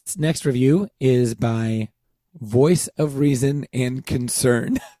 This next review is by Voice of Reason and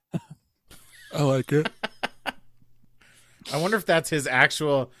Concern. I like it. I wonder if that's his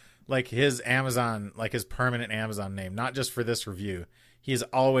actual, like his Amazon, like his permanent Amazon name, not just for this review. He is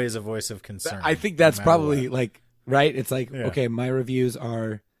always a voice of concern. I think that's no matter probably what. like, right? It's like, Yeah. okay, my reviews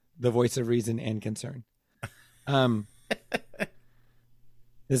are the voice of reason and concern.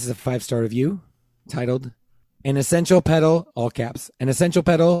 This is a 5-star review titled An Essential Pedal, all caps, an essential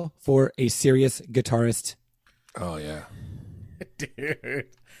pedal for a serious guitarist. Oh, yeah. Dude,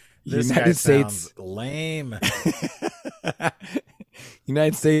 this United guy States. sounds lame.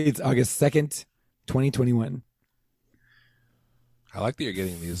 United States, August 2nd, 2021. I like that you're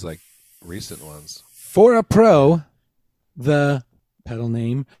getting these like recent ones. For a pro, the pedal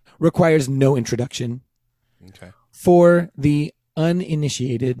name requires no introduction. Okay. For the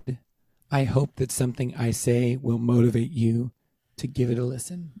uninitiated, I hope that something I say will motivate you to give it a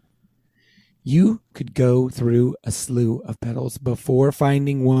listen. You could go through a slew of pedals before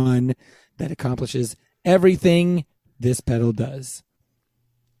finding one that accomplishes everything this pedal does.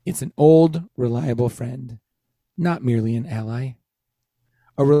 It's an old, reliable friend, not merely an ally.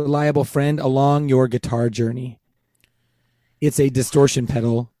 A reliable friend along your guitar journey. It's a distortion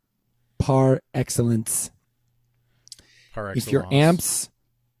pedal par excellence. Par If your excellence. amp's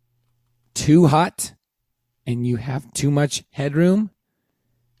too hot and you have too much headroom,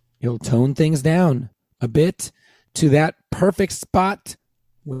 it'll tone things down a bit to that perfect spot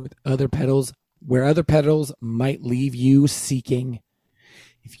with other pedals where other pedals might leave you seeking.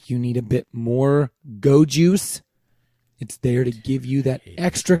 If you need a bit more go juice, it's there to give you that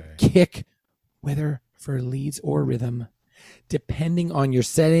extra kick, whether for leads or rhythm. Depending on your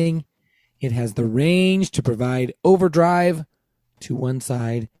setting, it has the range to provide overdrive to one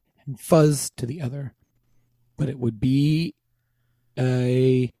side and fuzz to the other. But it would be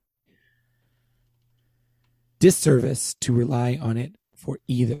a disservice to rely on it for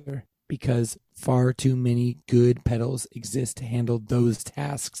either, because far too many good pedals exist to handle those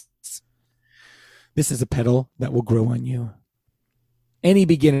tasks. This is a pedal that will grow on you. Any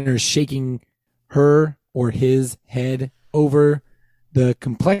beginner shaking her or his head over the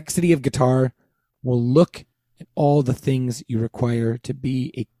complexity of guitar will look at all the things you require to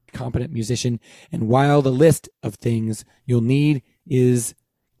be a competent musician. And while the list of things you'll need is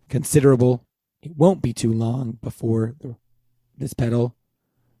considerable, it won't be too long before this pedal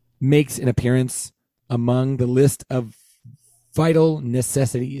makes an appearance among the list of vital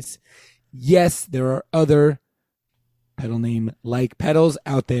necessities. Yes, there are other pedal name like pedals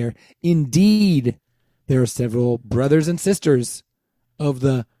out there. Indeed, there are several brothers and sisters of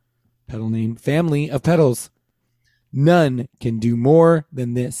the pedal name family of pedals. None can do more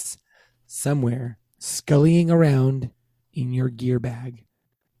than this. Somewhere scullying around in your gear bag,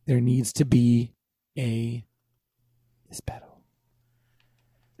 there needs to be this pedal.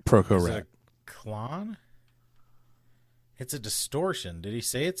 Proco Is it Rat. a Klon? It's a distortion. Did he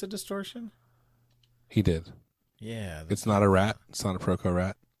say it's a distortion? He did. Yeah. It's not a rat. It's not a Proco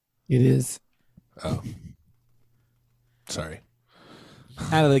Rat. It is Oh. Sorry.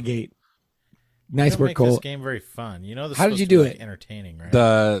 out of the gate. You Nice don't work, make Cole. this game very fun. You know this. How did you do it? Entertaining, right?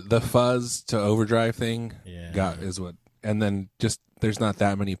 The fuzz to overdrive thing Yeah. is what, and then just there's not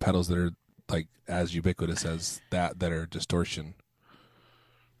that many pedals that are like as ubiquitous as that are distortion.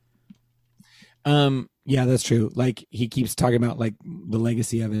 Yeah, that's true. Like he keeps talking about like the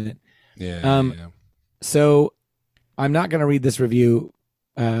legacy of it. Yeah. Yeah. So I'm not going to read this review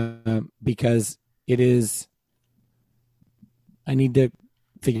because it is. I need to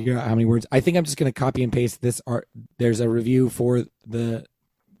figure out how many words. I think I'm just going to copy and paste this art. There's a review for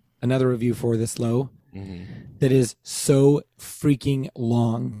another review for the Slow that is so freaking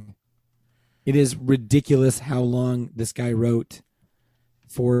long. It is ridiculous how long this guy wrote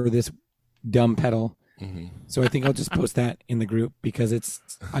for this dumb pedal. So I think I'll just post that in the group because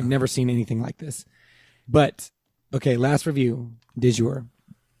I've never seen anything like this. But okay, last review, du jour.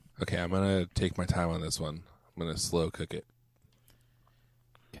 Okay, I'm gonna take my time on this one. I'm gonna slow cook it.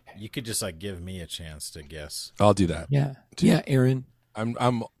 You could just like give me a chance to guess. I'll do that. Yeah, yeah, Aaron. I'm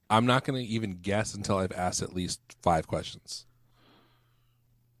not gonna even guess until I've asked at least 5 questions.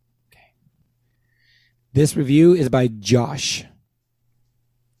 This review is by Josh.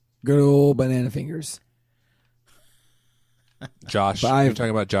 Good old banana fingers. Josh, 5. you're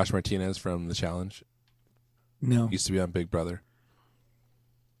talking about Josh Martinez from The Challenge. No, He used to be on Big Brother.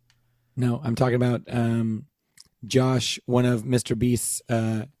 no, I'm talking about Josh, one of Mr. Beast's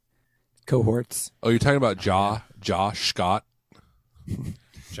cohorts. Oh, you're talking about Josh Scott.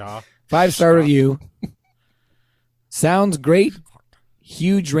 Jaw. 5-star review. Sounds great.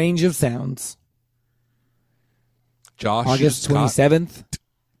 Huge range of sounds. Josh August Scott. 27th,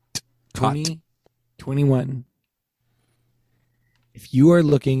 2021. If you are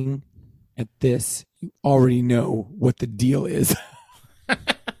looking at this, you already know what the deal is.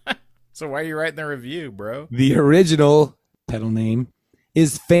 So why are you writing the review, bro? The original pedal name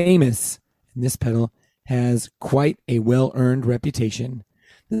is famous, and this pedal has quite a well-earned reputation.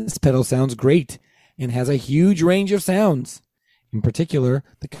 This pedal sounds great and has a huge range of sounds. In particular,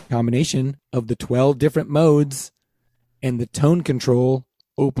 the combination of the 12 different modes and the tone control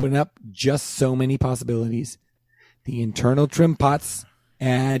open up just so many possibilities. The internal trim pots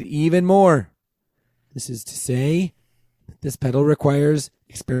add even more. This is to say that this pedal requires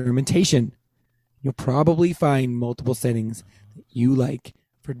experimentation. You'll probably find multiple settings that you like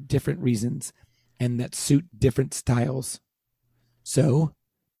for different reasons and that suit different styles. So,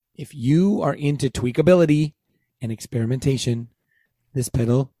 if you are into tweakability and experimentation, this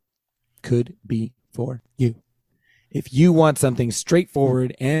pedal could be for you. If you want something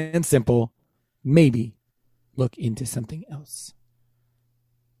straightforward and simple, maybe look into something else.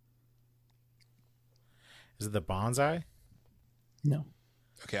 Is it the bonsai? No.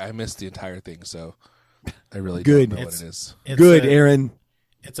 Okay, I missed the entire thing, so I really Good. don't know what it is. It's Good, a, Aaron.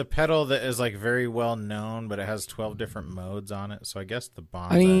 It's a pedal that is like very well known, but it has 12 different modes on it. So I guess the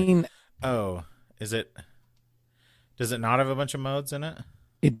bonsai. I mean, oh, is it? Does it not have a bunch of modes in it?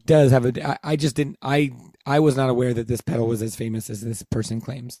 it does have I just didn't. I was not aware that this pedal was as famous as this person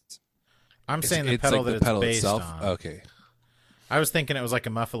claims. I'm saying the it's pedal like that the it's pedal based itself. on. Okay. I was thinking it was like a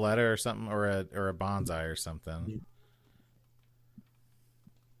muffaletta or something, or a bonsai or something.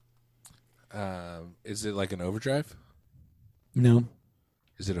 Is it like an overdrive? No.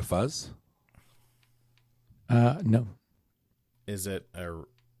 Is it a fuzz? No. Is it a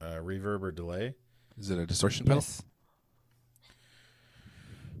reverb or delay? Is it a distortion pedal? Yes.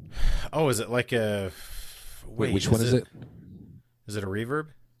 Oh, is it like a? Wait, which one is it? Is it a reverb?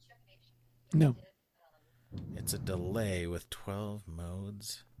 No. It's a delay with 12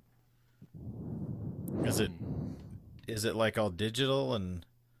 modes. Is it like all digital and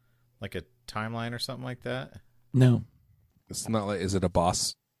like a timeline or something like that? No. It's not like. Is it a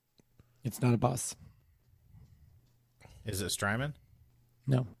Boss? It's not a Boss. Is it Strymon?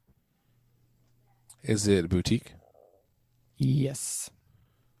 No. Is it Boutique? Yes.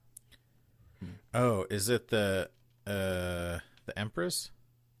 Oh, is it the Empress?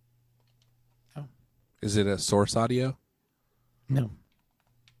 Is it a Source Audio? No.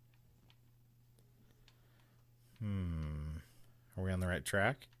 Are we on the right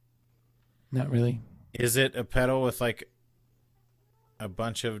track? Not really. Is it a pedal with like a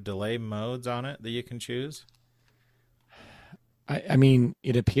bunch of delay modes on it that you can choose? I mean,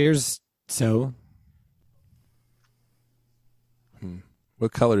 it appears so.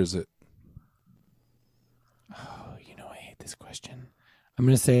 What color is it? Oh, I hate this question. I'm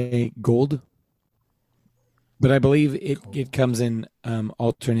going to say gold. But I believe it comes in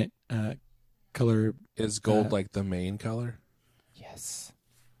alternate color. Is gold like the main color? Yes.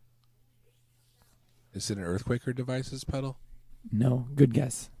 Is it an Earthquaker Devices pedal? No. Good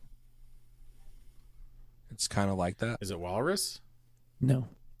guess. It's kind of like that. Is it Walrus? No.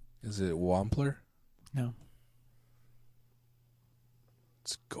 Is it Wampler? No.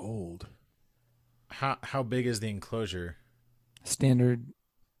 It's gold. How big is the enclosure?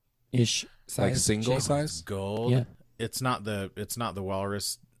 Standard-ish size. Like single Jeez, size? Gold. Yeah. It's not the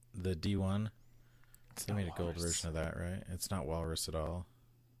Walrus, the D1. They made a gold Walrus. version of that, right? It's not Walrus at all.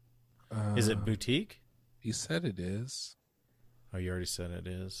 Is it Boutique? He said it is. Oh, you already said it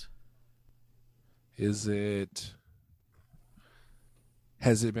is. Is it?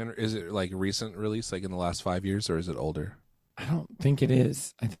 Has it been? Is it like recent release, like in the last 5 years, or is it older? I don't think it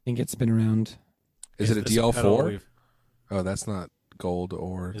is. I think it's been around. Is it a this pedal DL4? we've- Oh, that's not gold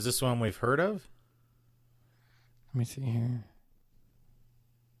or. Is this one we've heard of? Let me see here.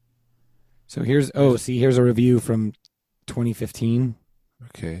 So here's a review from 2015.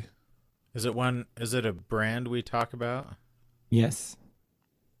 Okay. Is it a brand we talk about? Yes.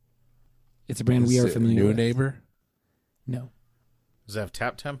 It's a brand we Is are it familiar New with. Neighbor? No. Does it have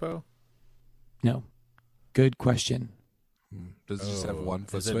tap tempo? No. Good question. Does it just have one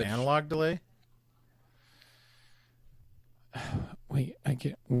foot Is it switch? an analog delay? Wait,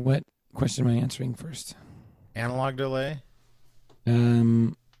 what question am I answering first? Analog delay?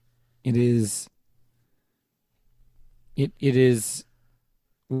 It is. It is.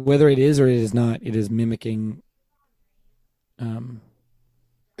 Whether it is or it is not, it is mimicking.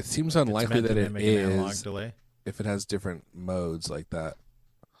 It seems It's unlikely meant that to it mimic an analog is delay. if it has different modes like that.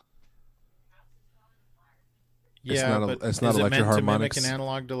 It's Yeah, not but it's not is it meant to mimic electroharmonics. an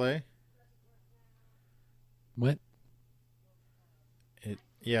analog delay? What?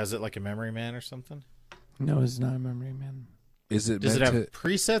 Yeah, is it like a Memory Man or something? No, it's not a memory man. Is it Does it meant have to?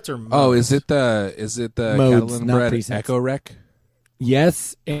 presets or modes? Oh, is it the Modes, Catalan not Bread presets. Echo Rec?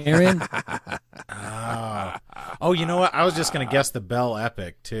 Yes, Aaron. Oh, you know what? I was just going to guess the Bell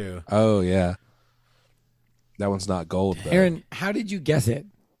Epic, too. Oh yeah, that one's not gold though. Aaron, how did you guess it?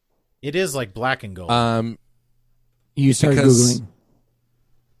 It is like black and gold. You started Because- googling.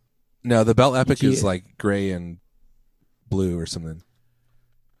 No, the Bell Epic is Yeah. like gray and blue or something.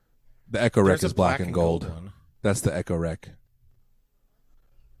 The Echo Rec There's a is black and gold. one. That's the Echo Rec.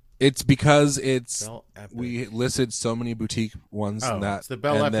 It's because Bell Epic. we listed so many boutique ones Oh, and that, it's the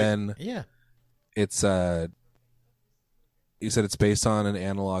Bell and Epic. then Yeah. it's you said it's based on an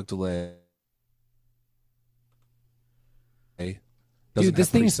analog delay. Doesn't this have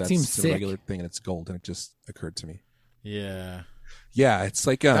thing presets. seems it's a sick. regular thing, and it's gold, and it just occurred to me. Yeah. Yeah, it's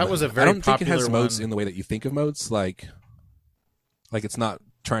like That was a very I don't think it has popular modes one. in the way that you think of modes. Like it's not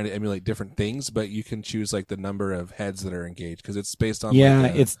trying to emulate different things, but you can choose like the number of heads that are engaged because it's based on Yeah,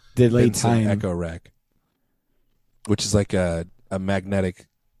 like, a it's delay Benson time. Echo Rec, which is like a magnetic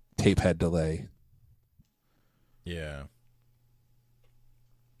tape head delay. Yeah.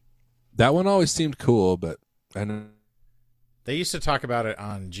 That one always seemed cool, but I They used to talk about it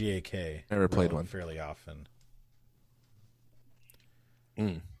on GAK. Never played one. fairly often.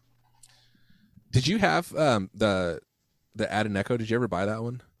 Did you have the Add an Echo? Did you ever buy that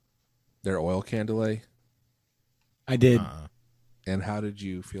one? their oil can delay? I did. And how did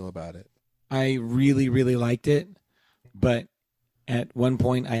you feel about it? I really, really liked it, but at one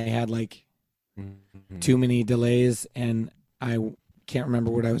point I had like too many delays, and I can't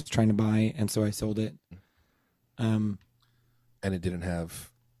remember what I was trying to buy, and so I sold it. And it didn't have.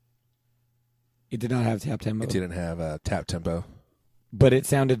 It did not have tap tempo. It didn't have tap tempo, but it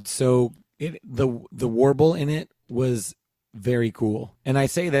sounded so. The warble in it was very cool, and I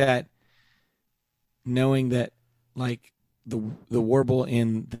say that knowing that like the warble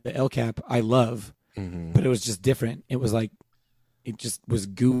in the El Cap I love, but it was just different. It was like it just was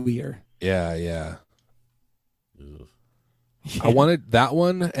gooier. Yeah. I wanted that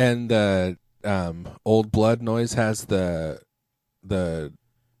one, and the Old Blood Noise has the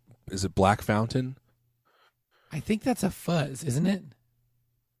is it Black Fountain? I think that's a fuzz, isn't it?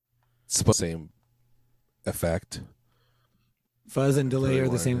 It's supposed to be the same effect. Fuzz and delay Really are the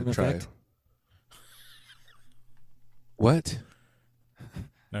wanted same to try. effect. What?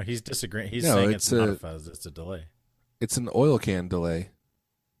 No, he's disagreeing. He's No, saying it's it's not a- a fuzz; it's a delay. It's an oil can delay.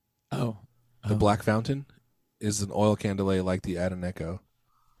 Oh. The Black Fountain is an oil can delay like the Add an Echo.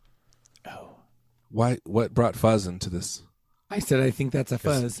 Oh. Why? What brought fuzz into this? I said I think that's a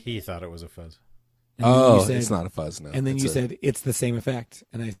 'Cause fuzz. he thought it was a fuzz. And then Oh, you said, it's not a fuzz now. And then you said it's the same effect,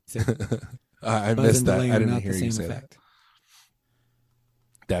 and I said I fuzz missed and that. delay I are didn't not hear the you same say effect. that.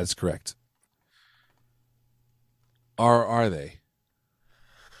 That is correct. Are they?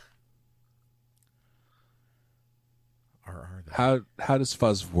 Are they? How does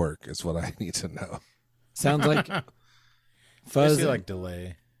fuzz work? Is what I need to know. Sounds like I fuzz. feel like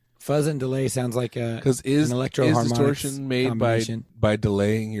delay. Fuzz and delay sounds like a Because is an electro-harmonics distortion made combination. by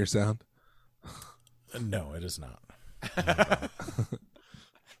delaying your sound? No, it is not.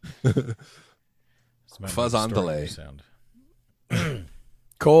 Fuzz on delay. Sound.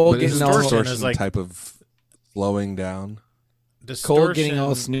 Cole But is getting all distortion is like- type of slowing down? Cole getting all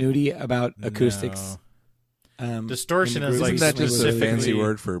Distortion- snooty about acoustics. Distortion in the is group like Isn't that just a specifically- fancy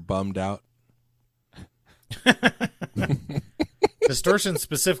word for bummed out? Distortion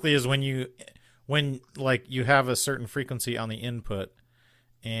specifically is when like you have a certain frequency on the input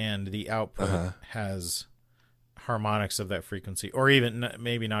and the output has harmonics of that frequency, or even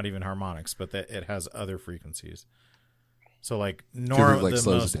maybe not even harmonics, but that it has other frequencies. So like Because it like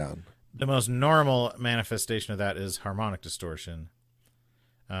slows it down. the most normal manifestation of that is harmonic distortion.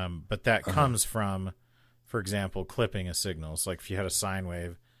 But that comes from, for example, clipping a signal. So like if you had a sine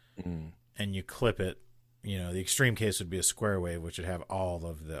wave and you clip it, the extreme case would be a square wave, which would have all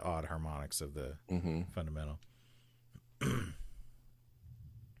of the odd harmonics of the fundamental.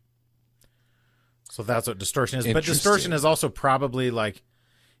 So that's what distortion is. But distortion is also probably like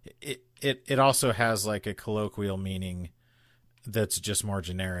it also has like a colloquial meaning that's just more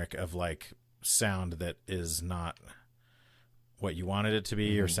generic of like sound that is not what you wanted it to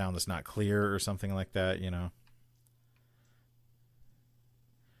be, or sound that's not clear or something like that,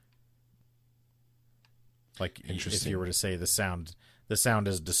 Like if you were to say the sound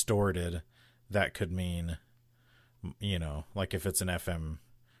is distorted, that could mean, like if it's an FM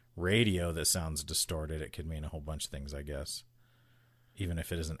radio that sounds distorted, it could mean a whole bunch of things, I guess. Even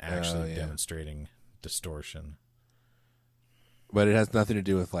if it isn't actually demonstrating distortion. But it has nothing to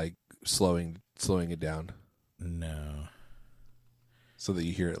do with like slowing it down No. so that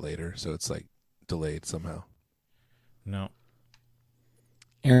you hear it later. So it's like delayed somehow. No.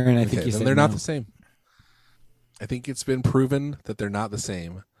 Aaron, I think Okay, you then said they're not no. the same. I think it's been proven that they're not the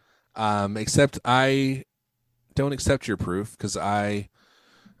same. Except I don't accept your proof because I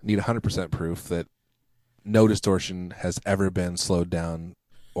need 100% proof that no distortion has ever been slowed down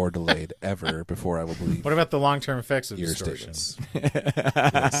or delayed ever before I will believe What about the long-term effects of your distortion? statements.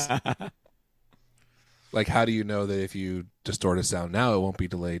 Yes. Like, how do you know that if you distort a sound now, it won't be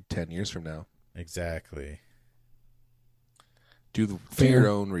delayed 10 years from now? Exactly. Do Fair. your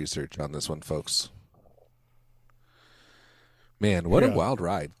own research on this one, folks. Man, what a Yeah. wild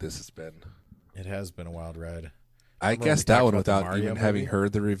ride this has been. It has been a wild ride. I Remember guessed we that talked one about the without Mario even having movie?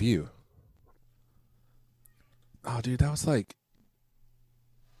 heard the review. Oh, dude, that was like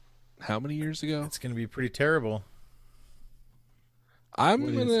how many years ago? It's going to be pretty terrible. I'm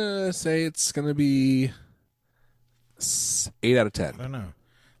What gonna say it's gonna be 8 out of I 10. don't know.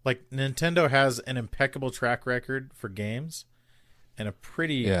 Like, Nintendo has an impeccable track record for games and a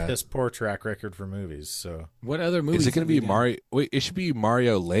pretty piss poor track record for movies. So What other movies? Is it gonna have we be done? Mario? Wait, it should be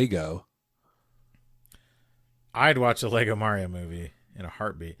Mario Lego. I'd watch a Lego Mario movie in a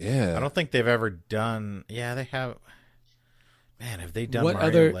heartbeat. Yeah. I don't think they've ever done. Yeah, they have. Man, have they done What Mario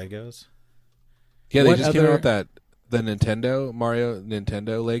other- Legos? Yeah, they What just came other- out with the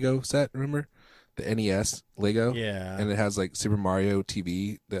Nintendo Lego set. Remember the NES Lego? Yeah. And it has like Super Mario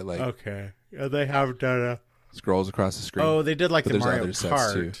TV that like Okay. Yeah, they have done a... scrolls across the screen. Oh, they did like But the there's Mario other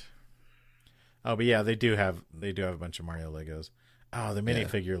sets, too. Kart. Oh, but yeah, they do have a bunch of Mario Legos. Oh, the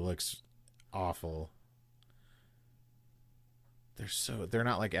minifigure looks awful. They're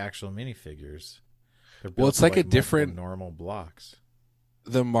not like actual minifigures. They're built It's like a multiple different normal blocks.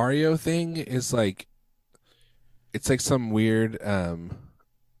 The Mario thing is like it's like some weird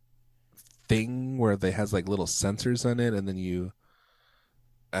thing where they has like little sensors on it, and then you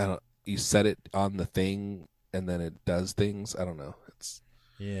set it on the thing and then it does things. I don't know.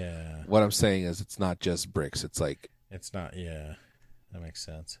 Yeah. What I'm saying is it's not just bricks. It's like It's not. Yeah, that makes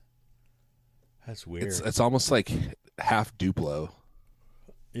sense. That's weird. it's almost like half Duplo.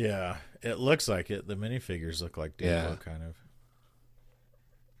 Yeah, it looks like it. The minifigures look like Duplo, kind of.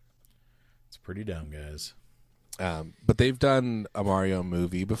 It's pretty dumb, guys. But they've done a Mario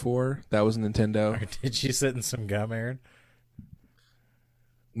movie before. That was Nintendo. Or did you sit in some gum, Aaron?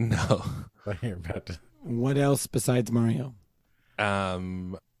 No. You're about to... What else besides Mario? I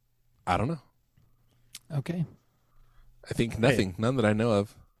don't know. Okay. I think nothing. None that I know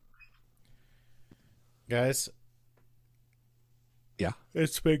of. Guys. Yeah.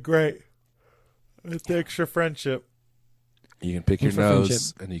 It's been great. Thanks for friendship. You can pick your Thanks for nose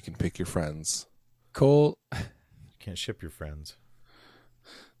friendship. and you can pick your friends. Cole You can't ship your friends.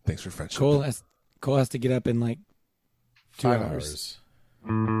 Thanks for friendship. Cole has to get up in like 2 5 hours.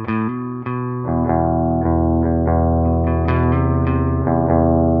 hours.